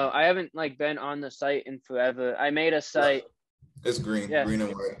not know. I haven't like been on the site in forever. I made a site. It's green, green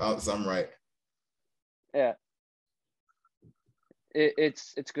and white. Oh, so I'm right. Yeah.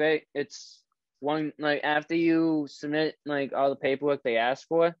 It's great. It's one, like, after you submit like all the paperwork they ask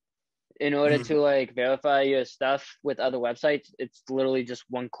for, in order to like verify your stuff with other websites, it's literally just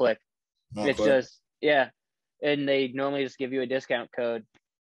one click. Just and they normally just give you a discount code.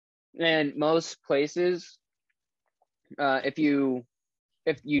 And most places, if you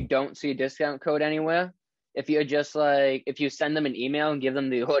don't see a discount code anywhere, if you send them an email and give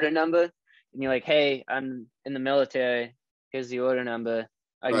them the order number, and you're like, hey, I'm in the military, here's the order number,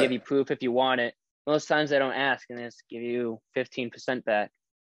 I'll give you proof if you want it. Most times they don't ask, and they just give you 15% back.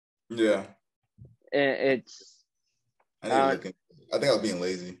 Yeah. It's. I think I was being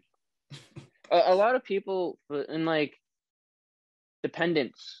lazy. A lot of people in like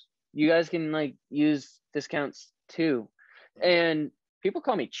dependents, you guys can like use discounts too, and people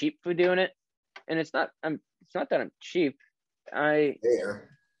call me cheap for doing it, and it's not that I'm cheap.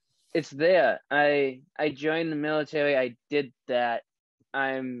 It's there. I joined the military. I did that.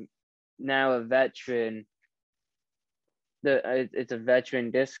 I'm now a veteran. It's a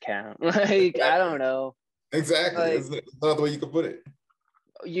veteran discount. Like, I don't know. Exactly. Like, it's not the way you can put it.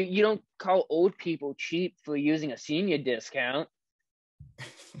 You don't call old people cheap for using a senior discount.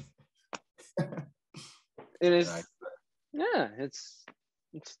 It is. Yeah, it's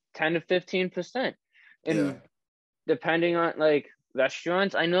 10 to 15%. And depending on like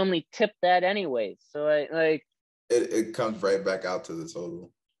restaurants, I normally tip that anyway. So I like it comes right back out to the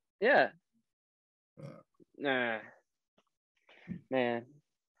total. Yeah. Nah. Man.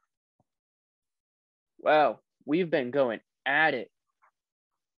 Wow, we've been going at it.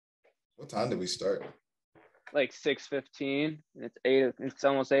 What time did we start? Like 6:15. It's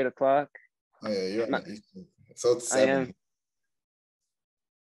almost 8 o'clock. Oh yeah, you're on Eastern. So it's 7.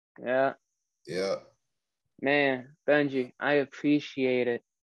 Yeah. Yeah. Man, Benji, I appreciate it.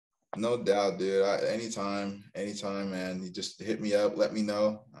 No doubt, dude. Anytime, man. You just hit me up, let me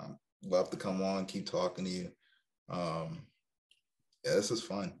know. Love to come on, keep talking to you. Yeah, this is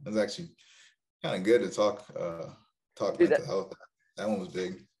fun. It's actually kind of good to talk Dude, mental health. That one was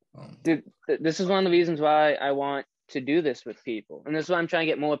big. dude, this is one of the reasons why I want to do this with people, and this is why I'm trying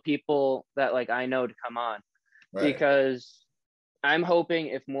to get more people that like I know to come on, Right. because I'm hoping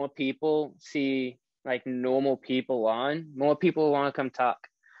if more people see like normal people on, more people want to come talk.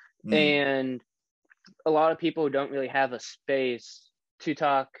 And a lot of people don't really have a space to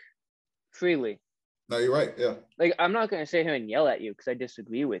talk freely. No, you're right. Yeah. Like, I'm not going to sit here and yell at you because I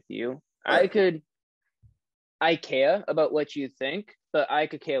disagree with you. Right. I care about what you think, but I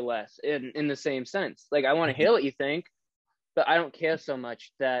could care less in the same sense. Like, I want to hear what you think, but I don't care so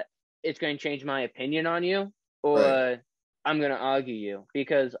much that it's going to change my opinion on you, or Right. I'm going to argue you,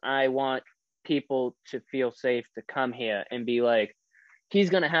 because I want people to feel safe to come here and be like, he's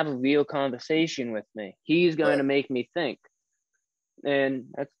going to have a real conversation with me. He's going to make me think.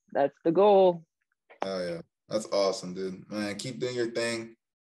 And that's the goal. Oh yeah. That's awesome, dude. Man, keep doing your thing.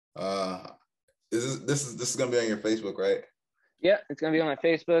 This is gonna be on your Facebook, right? Yeah, it's gonna be on my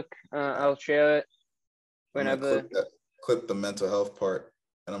Facebook. I'll share it whenever. I'm gonna clip the mental health part,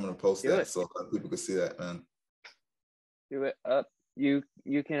 and I'm gonna post that so people can see that, man. Do it up. You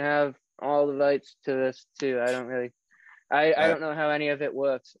can have all the rights to this too. I don't really. I don't know how any of it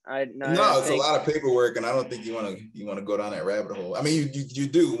works. No, it's a lot of paperwork, and I don't think you want to go down that rabbit hole. I mean, you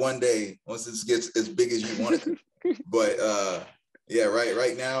do one day once this gets as big as you want it to. But yeah,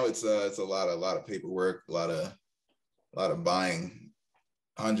 right now it's a lot of paperwork, a lot of buying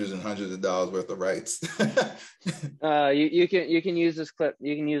hundreds and hundreds of dollars worth of rights. You can use this clip.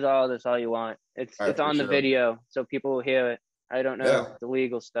 You can use all of this all you want. It's on the video, so people will hear it. I don't know the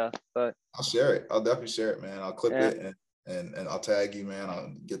legal stuff, but I'll share it. I'll definitely share it, man. I'll clip it and I'll tag you, man.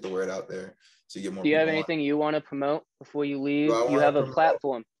 I'll get the word out there so you get more. Do you have anything you want to promote before you leave? You have a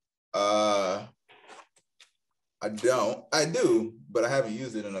platform. I don't. I do, but I haven't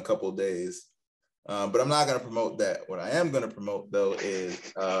used it in a couple of days. But I'm not going to promote that. What I am going to promote, though, is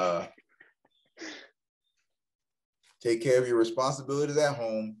take care of your responsibilities at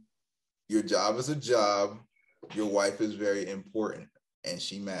home. Your job is a job. Your wife is very important, and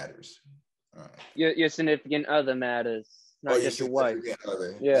she matters. All right. Your significant other matters, not just your wife.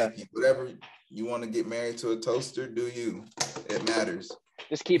 Other. Yeah. Whatever you want to get married to a toaster, do you? It matters.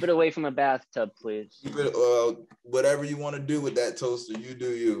 Just keep it away from a bathtub, please. Keep it. Whatever you want to do with that toaster, you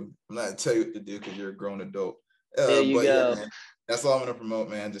do you. I'm not gonna tell you what to do because you're a grown adult. There you go. Yeah, man, that's all I'm gonna promote,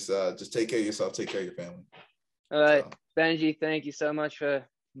 man. Just take care of yourself. Take care of your family. All right, Benji. Thank you so much for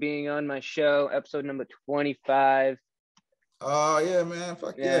being on my show, episode number 25. Oh yeah, man.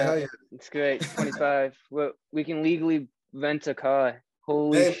 Fuck yeah. Hell yeah. It's great. 25. We can legally rent a car.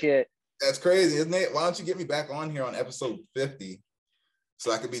 Holy shit. That's crazy, isn't it? Why don't you get me back on here on episode 50?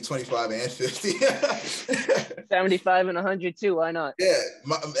 So I could be 25 and 50. 75 and 100 too. Why not? Yeah.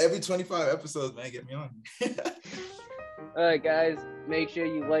 Every 25 episodes, man, get me on. All right, guys. Make sure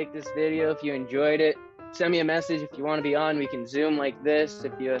you like this video if you enjoyed it. Send me a message if you want to be on. We can Zoom like this.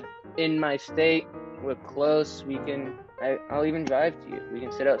 If you're in my state, we're close. I'll even drive to you. We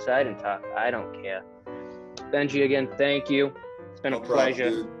can sit outside and talk. I don't care. Benji, again, thank you. It's been a pleasure.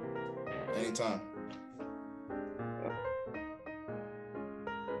 Dude. Anytime.